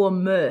are so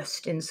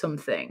immersed in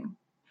something,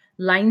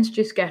 lines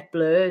just get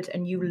blurred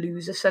and you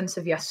lose a sense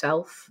of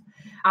yourself.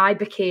 I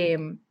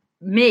became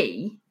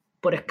me,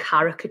 but a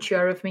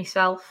caricature of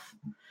myself.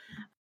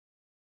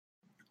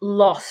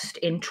 Lost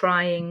in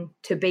trying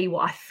to be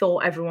what I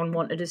thought everyone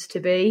wanted us to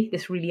be,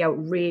 this really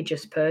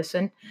outrageous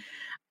person.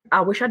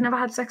 I wish I'd never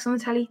had sex on the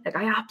telly. Like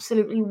I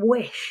absolutely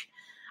wish.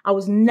 I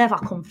was never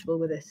comfortable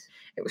with it.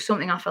 It was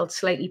something I felt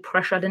slightly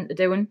pressured into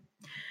doing.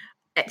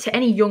 To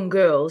any young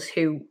girls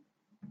who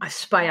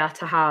aspire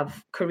to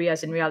have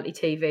careers in reality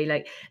TV,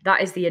 like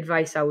that is the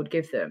advice I would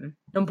give them.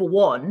 Number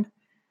one,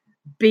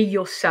 be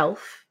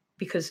yourself,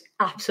 because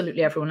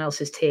absolutely everyone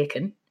else is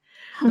taken.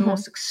 The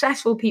most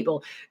successful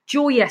people,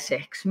 Joey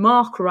Essex,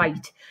 Mark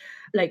Wright,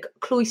 like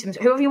Chloe Simmons,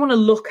 whoever you want to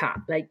look at,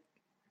 like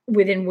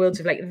within worlds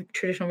of like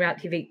traditional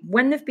reality TV,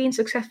 when they've been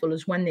successful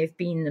is when they've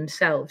been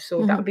themselves.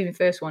 So that would be my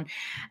first one.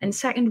 And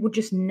second would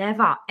just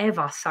never,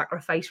 ever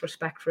sacrifice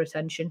respect for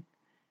attention.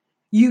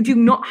 You do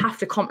not have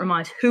to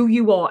compromise who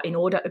you are in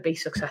order to be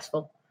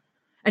successful.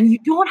 And you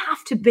don't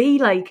have to be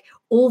like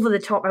over the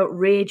top,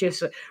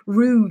 outrageous,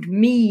 rude,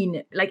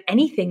 mean, like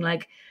anything.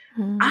 Like,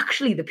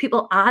 actually, the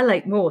people I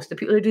like most, the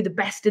people who do the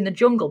best in the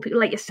jungle, people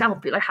like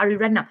yourself, people like Harry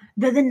Redknapp,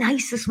 they're the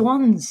nicest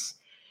ones.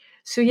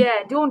 So yeah,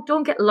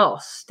 don't get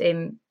lost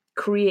in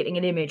creating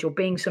an image or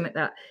being something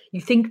that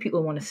you think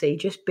people want to see.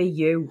 Just be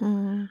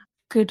you.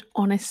 Good,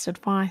 honest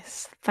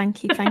advice.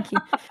 Thank you.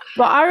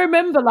 But I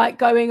remember like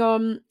going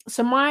on,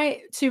 so my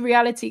 2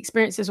 reality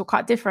experiences were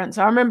quite different.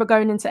 So I remember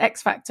going into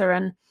X Factor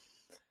and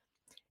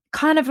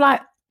kind of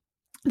like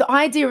the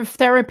idea of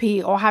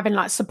therapy or having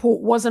like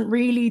support wasn't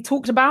really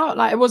talked about.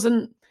 Like it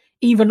wasn't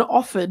even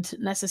offered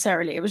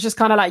necessarily. It was just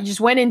kind of like you just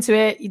went into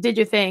it, you did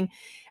your thing.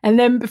 And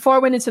then before I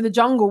went into the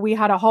jungle, we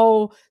had a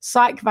whole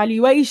psych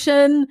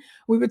valuation.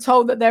 We were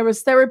told that there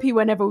was therapy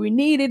whenever we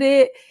needed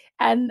it.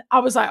 And I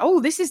was like, oh,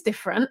 this is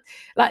different.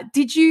 Like,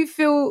 did you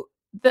feel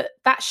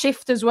that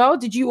shift as well?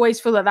 Did you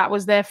always feel that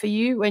was there for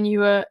you when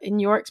you were in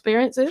your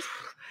experiences?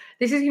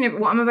 This is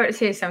what I'm about to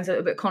say sounds a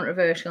little bit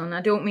controversial, and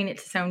I don't mean it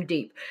to sound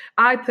deep.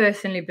 I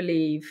personally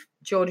believe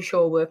Geordie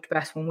Shore worked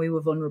best when we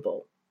were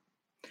vulnerable.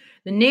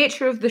 The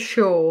nature of the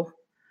show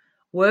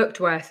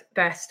worked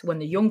best when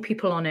the young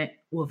people on it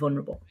were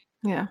vulnerable.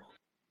 Yeah.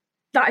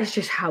 That is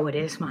just how it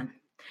is, man.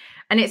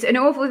 And it's an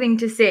awful thing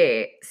to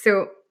say.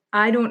 So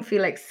I don't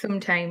feel like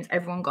sometimes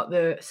everyone got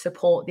the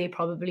support they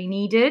probably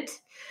needed.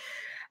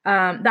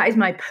 That is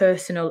my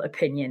personal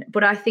opinion.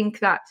 But I think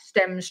that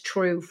stems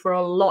true for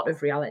a lot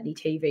of reality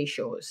TV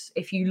shows.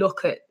 If you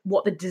look at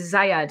what the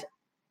desired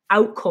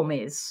outcome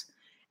is,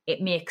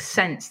 it makes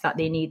sense that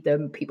they need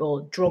them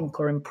people drunk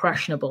or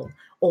impressionable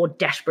or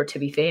desperate to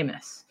be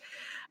famous.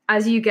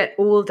 As you get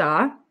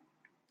older,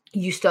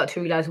 you start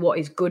to realize what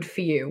is good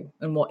for you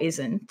and what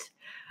isn't.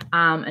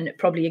 And it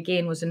probably,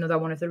 again, was another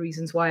one of the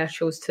reasons why I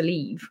chose to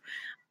leave.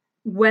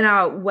 When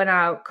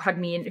I had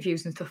me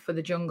interviews and stuff for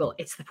The Jungle,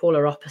 it's the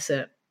polar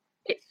opposite.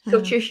 It's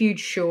such a huge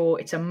show.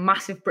 It's a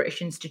massive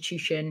British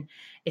institution.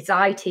 It's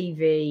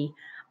ITV.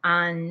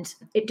 And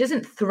it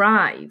doesn't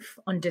thrive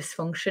on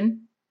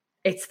dysfunction.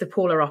 It's the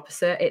polar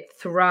opposite. It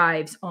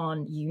thrives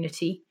on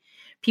unity.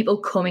 People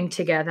coming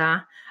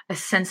together, a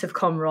sense of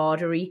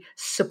camaraderie,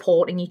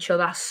 supporting each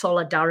other,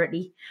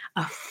 solidarity,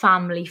 a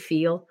family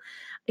feel.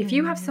 If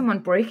you have someone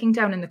breaking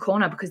down in the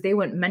corner because they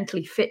weren't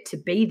mentally fit to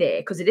be there,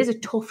 because it is a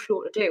tough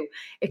show to do,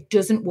 it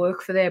doesn't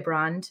work for their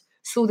brand.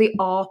 So they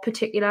are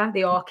particular,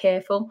 they are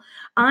careful.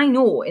 I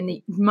know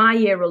in my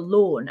year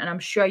alone, and I'm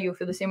sure you'll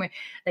feel the same way,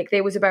 like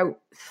there was about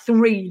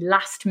 3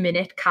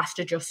 last-minute cast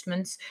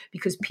adjustments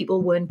because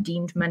people weren't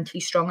deemed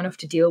mentally strong enough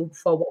to deal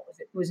for what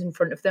was in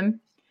front of them.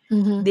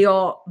 They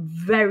are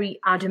very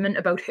adamant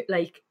about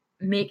like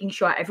making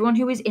sure everyone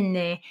who is in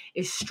there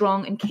is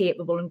strong and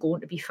capable and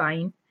going to be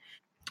fine.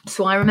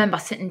 So I remember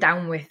sitting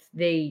down with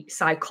the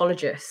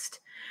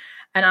psychologist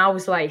and I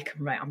was like,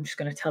 right, I'm just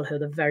going to tell her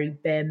the very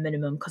bare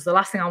minimum, because the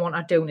last thing I want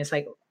her doing is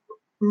like,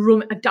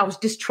 I was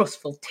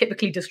distrustful,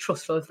 typically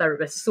distrustful of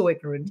therapists, so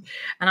ignorant.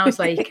 And I was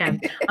like, I'm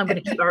going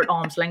to keep her at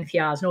arm's length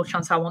here. There's no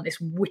chance I want this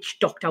witch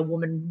doctor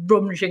woman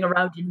rummaging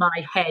around in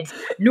my head.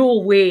 No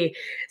way.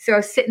 So I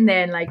was sitting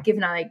there and like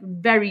giving her like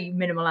very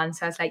minimal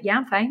answers, like, yeah,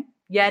 I'm fine.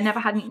 Yeah, never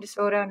had an eating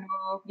disorder.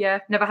 No. Yeah,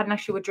 never had an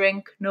issue with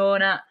drink. No,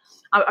 no.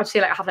 I'd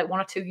say like I have like 1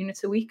 or 2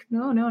 units a week.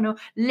 No.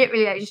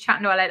 Literally, like just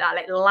chatting to her like that,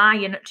 like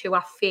lying to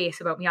her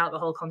face about my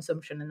alcohol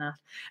consumption and that.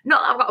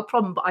 Not that I've got a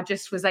problem, but I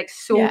just was like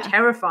so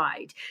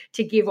terrified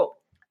to give up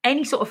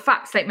any sort of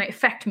facts that might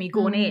affect me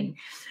going in.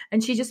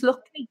 And she just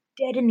looked me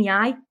dead in the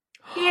eye.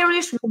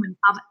 Scariest woman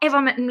I've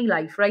ever met in my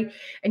life, right?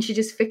 And she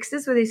just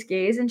fixes with this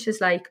gaze and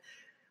she's like,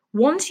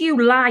 once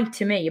you lie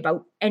to me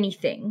about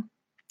anything,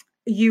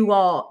 you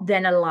are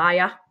then a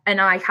liar,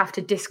 and I have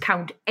to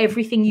discount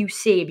everything you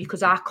say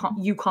because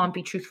you can't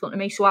be truthful to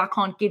me, so I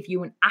can't give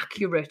you an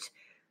accurate,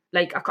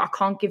 like I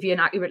can't give you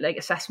an accurate like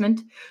assessment.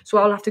 So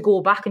I'll have to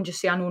go back and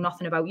just say I know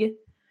nothing about you.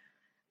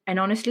 And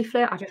honestly,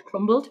 Fleur, I just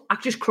crumbled. I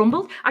just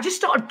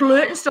started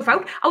blurting stuff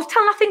out. I was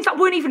telling her things that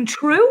weren't even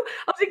true.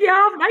 I was like, yeah,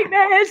 I have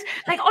nightmares.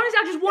 Like, honestly,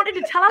 I just wanted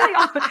to tell her.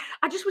 Like,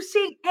 I just was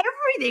saying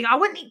everything. I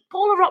went the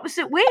polar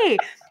opposite way.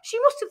 She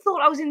must have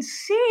thought I was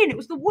insane. It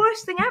was the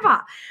worst thing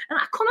ever. And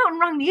I come out and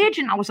rang the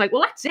agent. I was like,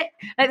 well, that's it.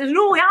 Like, there's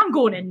no way I'm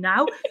going in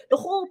now. The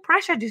whole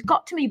pressure just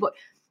got to me. But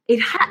it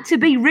had to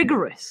be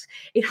rigorous.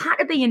 It had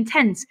to be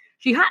intense.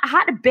 She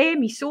had to bare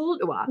me soul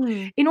to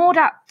her in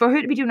order for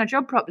her to be doing her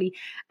job properly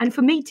and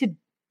for me to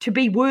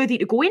be worthy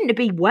to go in, to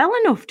be well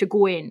enough to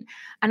go in.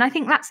 And I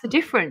think that's the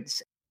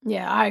difference.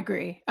 Yeah, I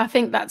agree. I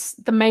think that's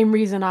the main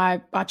reason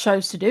I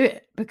chose to do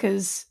it,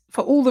 because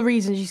for all the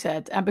reasons you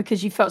said, and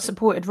because you felt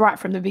supported right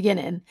from the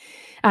beginning.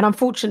 And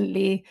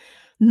unfortunately,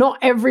 not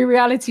every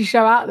reality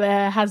show out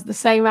there has the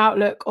same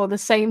outlook or the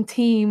same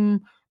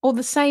team or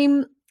the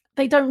same,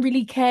 they don't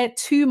really care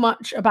too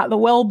much about the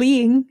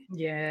well-being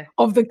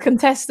of the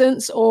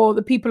contestants or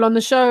the people on the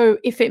show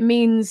if it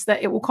means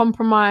that it will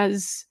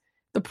compromise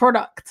the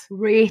product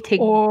rating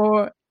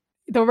or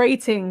the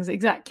ratings.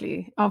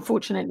 Exactly.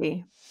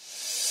 Unfortunately,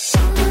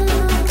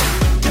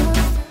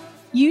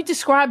 you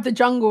described The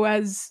Jungle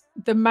as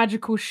the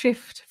magical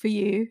shift for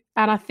you,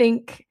 and I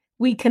think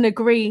we can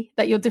agree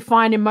that your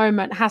defining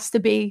moment has to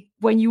be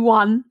when you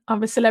won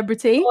I'm a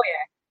Celebrity. Oh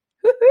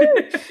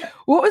yeah.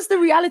 What was the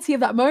reality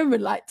of that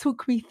moment? Like,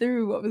 talk me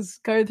through what was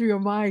going through your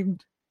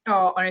mind.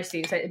 Oh,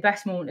 honestly, it's like the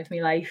best moment of my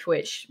life,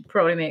 which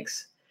probably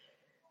makes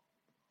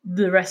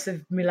the rest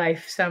of my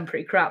life sound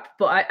pretty crap.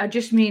 But I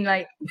just mean,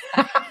 like,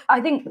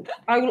 I think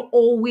I will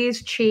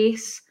always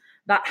chase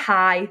that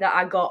high that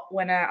I got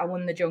when I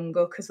won the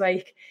Jungle, because,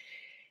 like,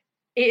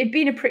 it had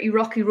been a pretty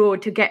rocky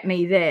road to get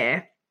me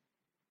there.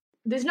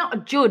 There's not a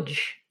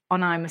judge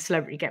on I'm a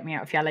Celebrity Get Me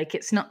Out of Here. Like,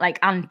 it's not like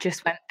Ant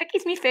just went,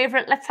 Vicky's my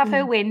favourite, let's have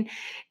her win.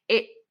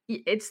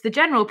 It's the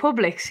general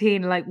public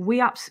saying, like,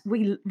 we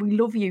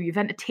love you. You've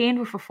entertained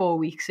us for 4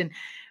 weeks and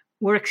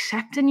we're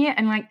accepting you.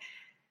 And, like,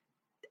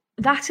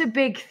 that's a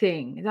big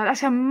thing.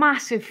 That's a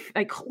massive,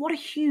 like, what a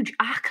huge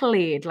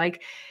accolade.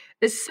 Like,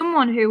 as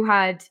someone who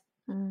had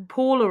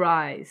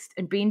polarized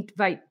and been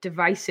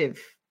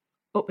divisive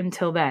up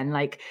until then,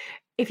 like,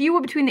 if you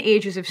were between the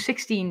ages of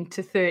 16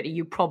 to 30,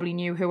 you probably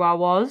knew who I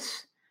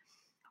was.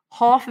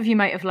 Half of you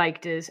might have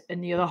liked us,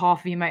 and the other half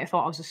of you might have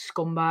thought I was a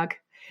scumbag.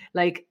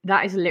 Like,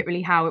 that is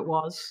literally how it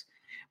was.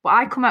 But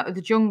I come out of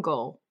the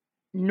Jungle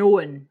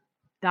knowing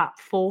that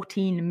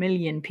 14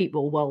 million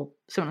people, well,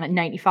 something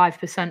like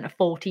 95% of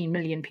 14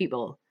 million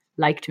people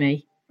liked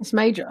me. It's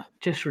major.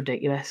 Just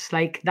ridiculous.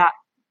 Like that.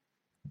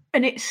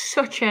 And it's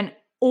such an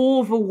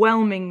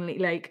overwhelmingly,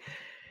 like,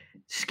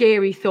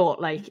 scary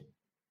thought. Like,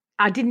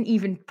 I didn't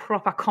even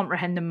proper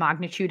comprehend the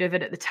magnitude of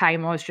it at the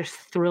time. I was just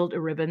thrilled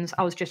to ribbons.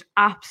 I was just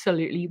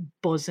absolutely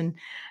buzzing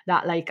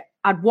that, like,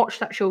 I'd watched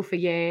that show for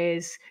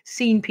years,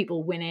 seen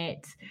people win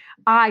it,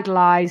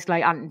 idolized,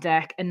 like, Ant and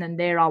Dec, and then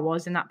there I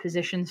was in that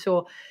position.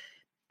 So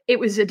it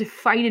was a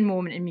defining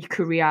moment in my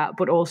career,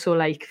 but also,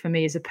 like, for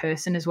me as a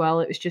person as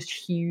well. It was just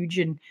huge.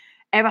 And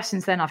ever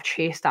since then, I've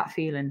chased that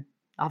feeling.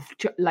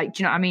 Like, do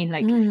you know what I mean?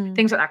 Like,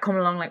 things like that come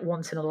along like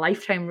once in a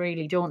lifetime,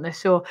 really, don't they?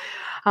 So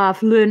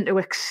I've learned to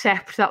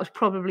accept that was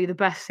probably the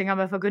best thing I'm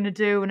ever going to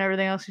do, and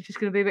everything else is just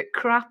going to be a bit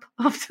crap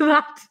after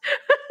that.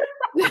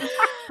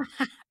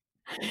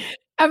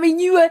 I mean,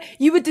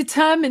 you were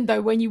determined,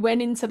 though, when you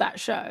went into that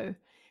show,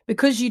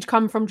 because you'd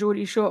come from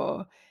Geordie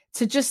Shore,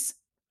 to just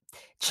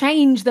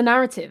change the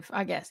narrative,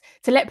 I guess,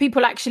 to let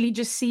people actually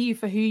just see you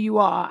for who you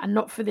are and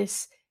not for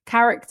this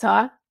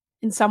character,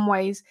 in some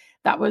ways,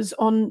 that was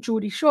on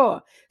Geordie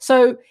Shore.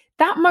 So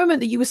that moment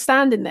that you were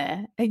standing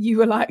there and you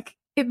were, like,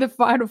 in the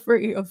final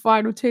 3 or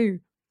final 2,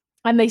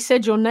 and they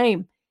said your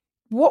name,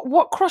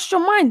 what crossed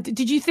your mind?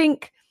 Did you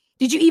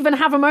even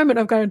have a moment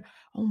of going,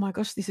 oh my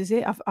gosh, this is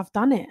it, I've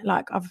done it,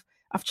 like, I've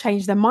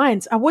changed their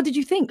minds? And what did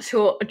you think?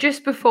 So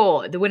just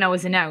before the winner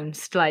was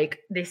announced, like,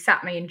 they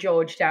sat me and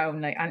George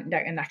down, like, and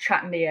they're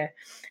chatting to you.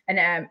 And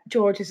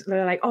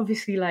they're like,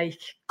 obviously, like,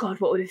 God,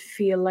 what would it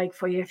feel like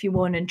for you if you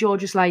won? And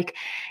George is like,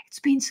 it's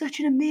been such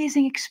an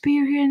amazing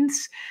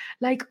experience.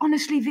 Like,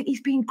 honestly,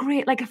 Vicky's been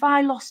great. Like, if I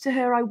lost to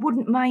her, I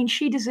wouldn't mind.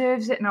 She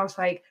deserves it. And I was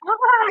like, I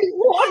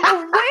want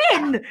to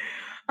win.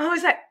 I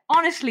was like,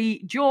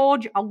 honestly,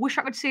 George, I wish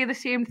I could say the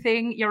same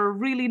thing. You're a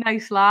really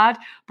nice lad,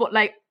 but,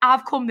 like,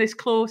 I've come this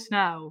close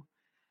now.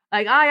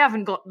 Like, I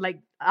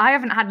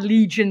haven't had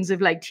legions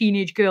of, like,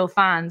 teenage girl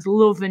fans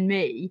loving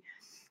me,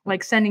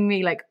 like, sending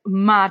me, like,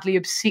 madly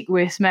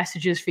obsequious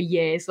messages for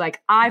years.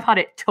 Like, I've had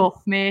it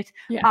tough, mate.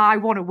 Yeah. I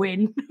want to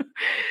win.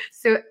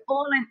 So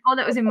all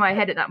that was in my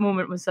head at that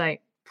moment was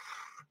like,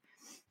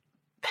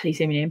 please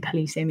say my name,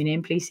 please say my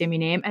name, please say my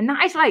name. And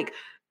that is, like,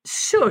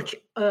 such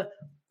a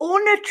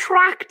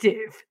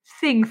unattractive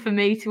thing for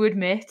me to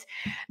admit,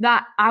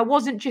 that I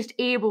wasn't just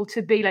able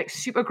to be, like,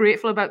 super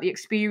grateful about the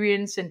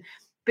experience and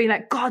be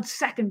like, God,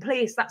 2nd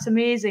place, that's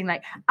amazing.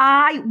 Like,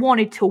 I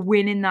wanted to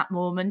win in that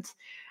moment.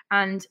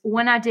 And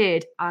when I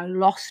did, I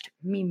lost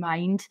my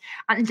mind.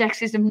 And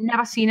Dexter's have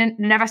never seen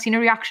a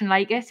reaction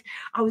like it.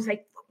 I was,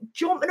 like,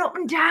 jumping up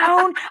and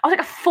down. I was like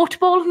a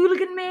football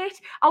hooligan,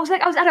 mate. I was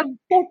at a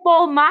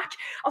football match.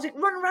 I was, like,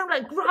 running around,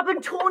 like,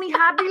 grabbing Tony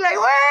Hadley, like,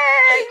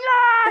 hey,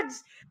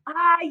 lads!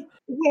 I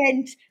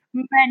went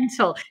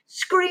mental,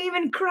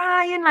 screaming,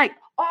 crying, like,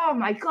 oh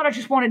my God, I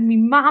just wanted me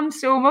mum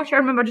so much. I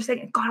remember just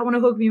thinking, God, I want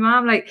to hug me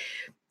mum. Like,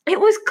 it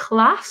was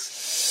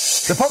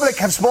class. The public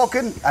have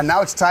spoken, and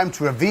now it's time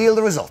to reveal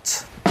the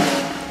results.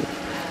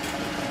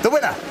 The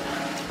winner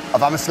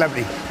of I'm a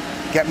Celebrity,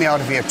 Get Me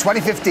Out of Here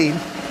 2015,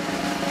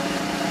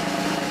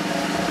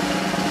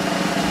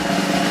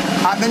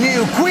 and the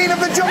new Queen of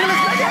the Jungle is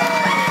Vicky!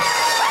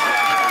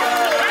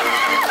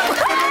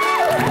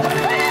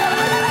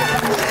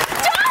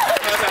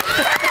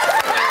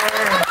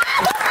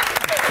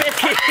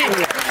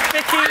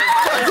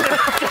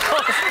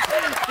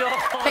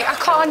 Like, I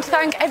can't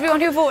thank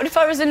everyone who voted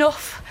for us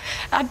enough.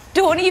 I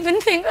don't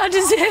even think I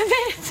deserve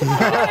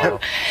it.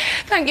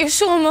 Thank you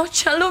so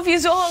much. I love you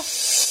all.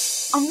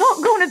 I'm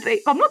not going to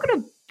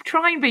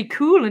try and be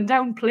cool and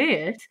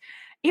downplay it.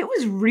 It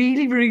was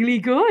really, really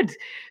good.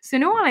 So,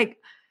 no, like,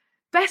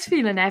 best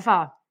feeling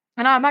ever.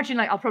 And I imagine,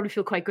 like, I'll probably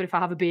feel quite good if I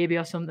have a baby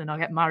or something, I'll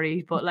get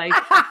married. But, like,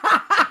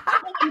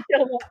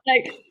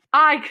 like,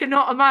 I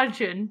cannot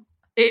imagine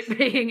it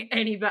being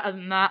any better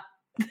than that.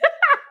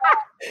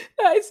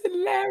 That is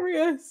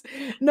hilarious.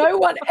 No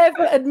one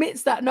ever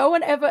admits that. No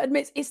one ever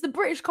admits it's the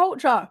British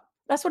culture.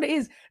 That's what it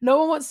is. No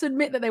one wants to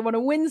admit that they want to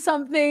win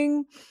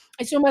something.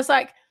 It's almost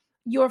like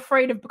you're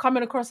afraid of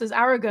coming across as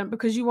arrogant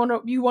because you want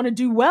to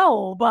do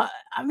well. But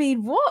I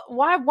mean, what?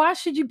 Why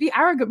should you be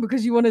arrogant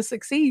because you want to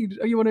succeed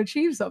or you want to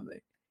achieve something?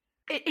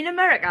 In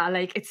America,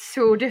 like, it's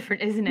so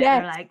different, isn't it?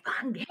 Yes. They're like,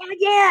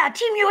 yeah,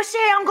 Team USA,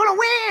 I'm gonna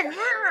win,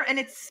 and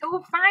it's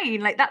so fine.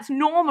 Like, that's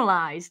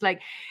normalized.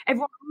 Like,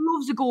 everyone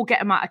loves a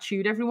go-getter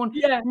attitude. Everyone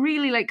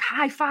really like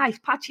high fives,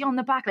 pat you on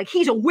the back, like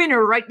he's a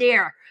winner right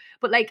there.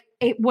 But like,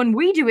 when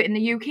we do it in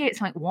the UK, it's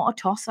like, what a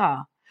tosser.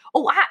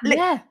 Oh,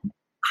 hang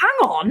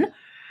on,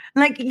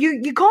 like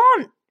you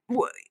can't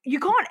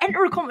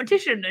enter a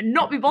competition and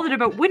not be bothered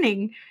about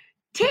winning.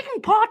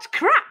 Taking part's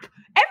crap.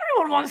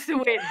 Everyone wants to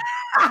win.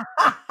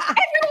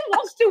 Everyone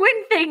wants to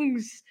win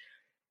things.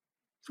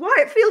 That's why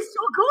it feels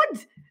so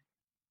good.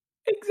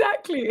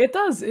 Exactly. It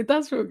does. It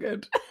does feel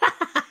good.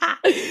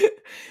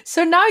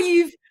 So now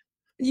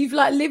you've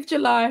like lived your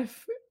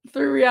life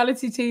through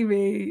reality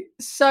TV,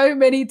 so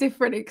many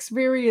different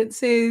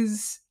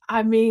experiences.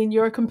 I mean,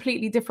 you're a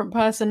completely different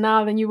person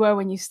now than you were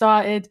when you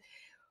started.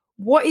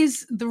 What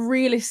is the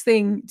realest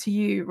thing to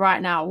you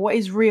right now? What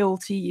is real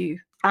to you?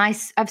 I've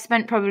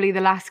spent probably the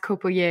last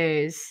couple of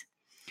years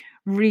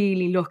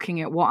really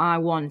looking at what I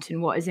want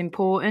and what is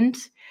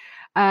important.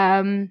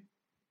 And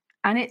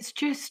it's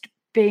just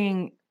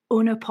being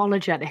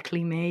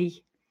unapologetically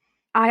me.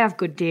 I have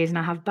good days and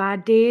I have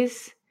bad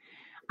days.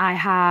 I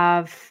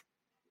have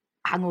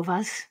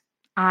hangovers.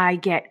 I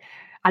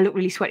look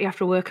really sweaty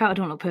after a workout. I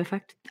don't look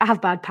perfect. I have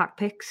bad pack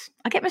picks.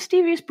 I get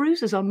mysterious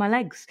bruises on my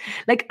legs.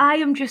 Like, I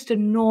am just a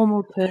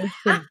normal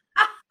person.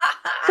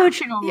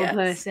 Such a normal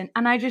person.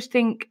 And I just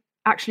think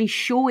actually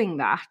showing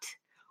that,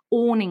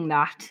 owning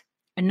that,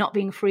 and not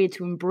being afraid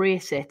to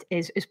embrace it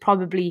is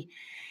probably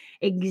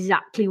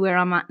exactly where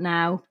I'm at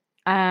now.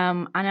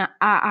 And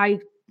I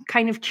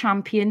kind of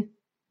champion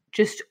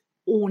just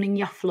owning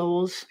your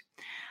flaws,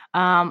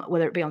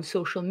 whether it be on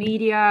social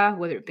media,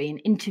 whether it be in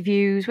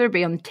interviews, whether it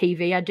be on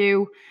TV.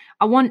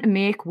 I want to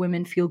make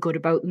women feel good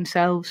about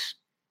themselves.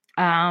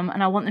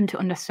 And I want them to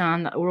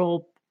understand that we're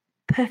all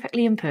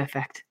perfectly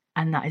imperfect.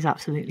 And that is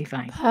absolutely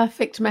fine.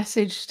 Perfect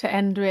message to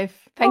end with.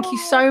 Thank you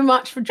so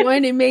much for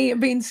joining me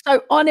and being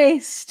so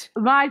honest.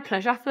 My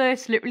pleasure.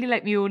 First, literally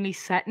like me only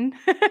setting.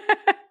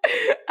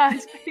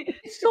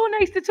 It's so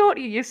nice to talk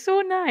to you. You're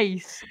so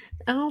nice.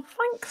 Oh,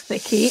 thanks,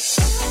 Vicky.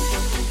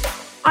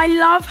 I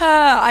love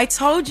her. I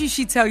told you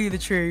she'd tell you the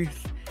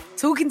truth.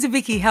 Talking to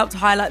Vicky helped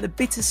highlight the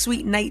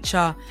bittersweet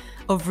nature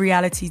of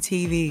reality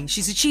TV.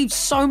 She's achieved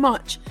so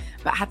much,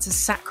 but had to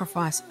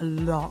sacrifice a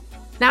lot.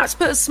 Now, it's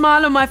put a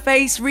smile on my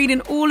face reading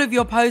all of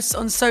your posts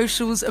on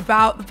socials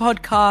about the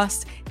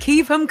podcast.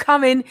 Keep them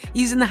coming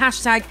using the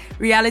hashtag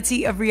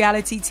Reality of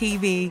Reality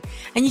TV.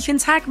 And you can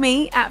tag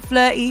me at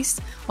Fleur East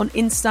on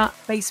Insta,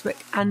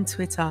 Facebook and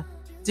Twitter.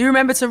 Do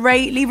remember to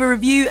rate, leave a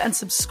review and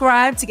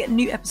subscribe to get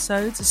new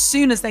episodes as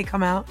soon as they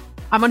come out.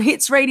 I'm on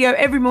Hits Radio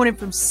every morning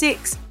from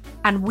 6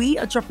 and we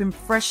are dropping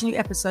fresh new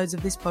episodes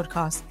of this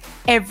podcast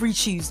every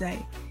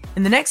Tuesday.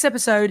 In the next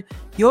episode,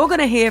 you're going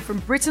to hear from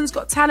Britain's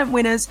Got Talent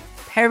winners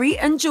Perry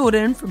and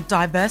Jordan from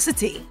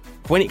Diversity.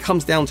 When it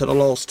comes down to the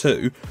last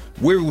two,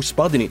 we're all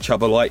spudding each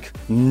other like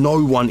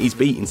no one is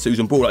beating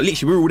Susan Ball. Like,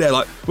 literally, we're all there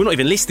like, we're not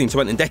even listening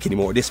to Ant and Deck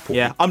anymore at this point.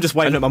 Yeah, I'm just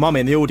waiting at my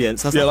mummy in the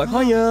audience. I was like,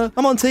 hiya,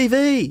 I'm on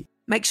TV.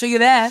 Make sure you're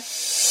there.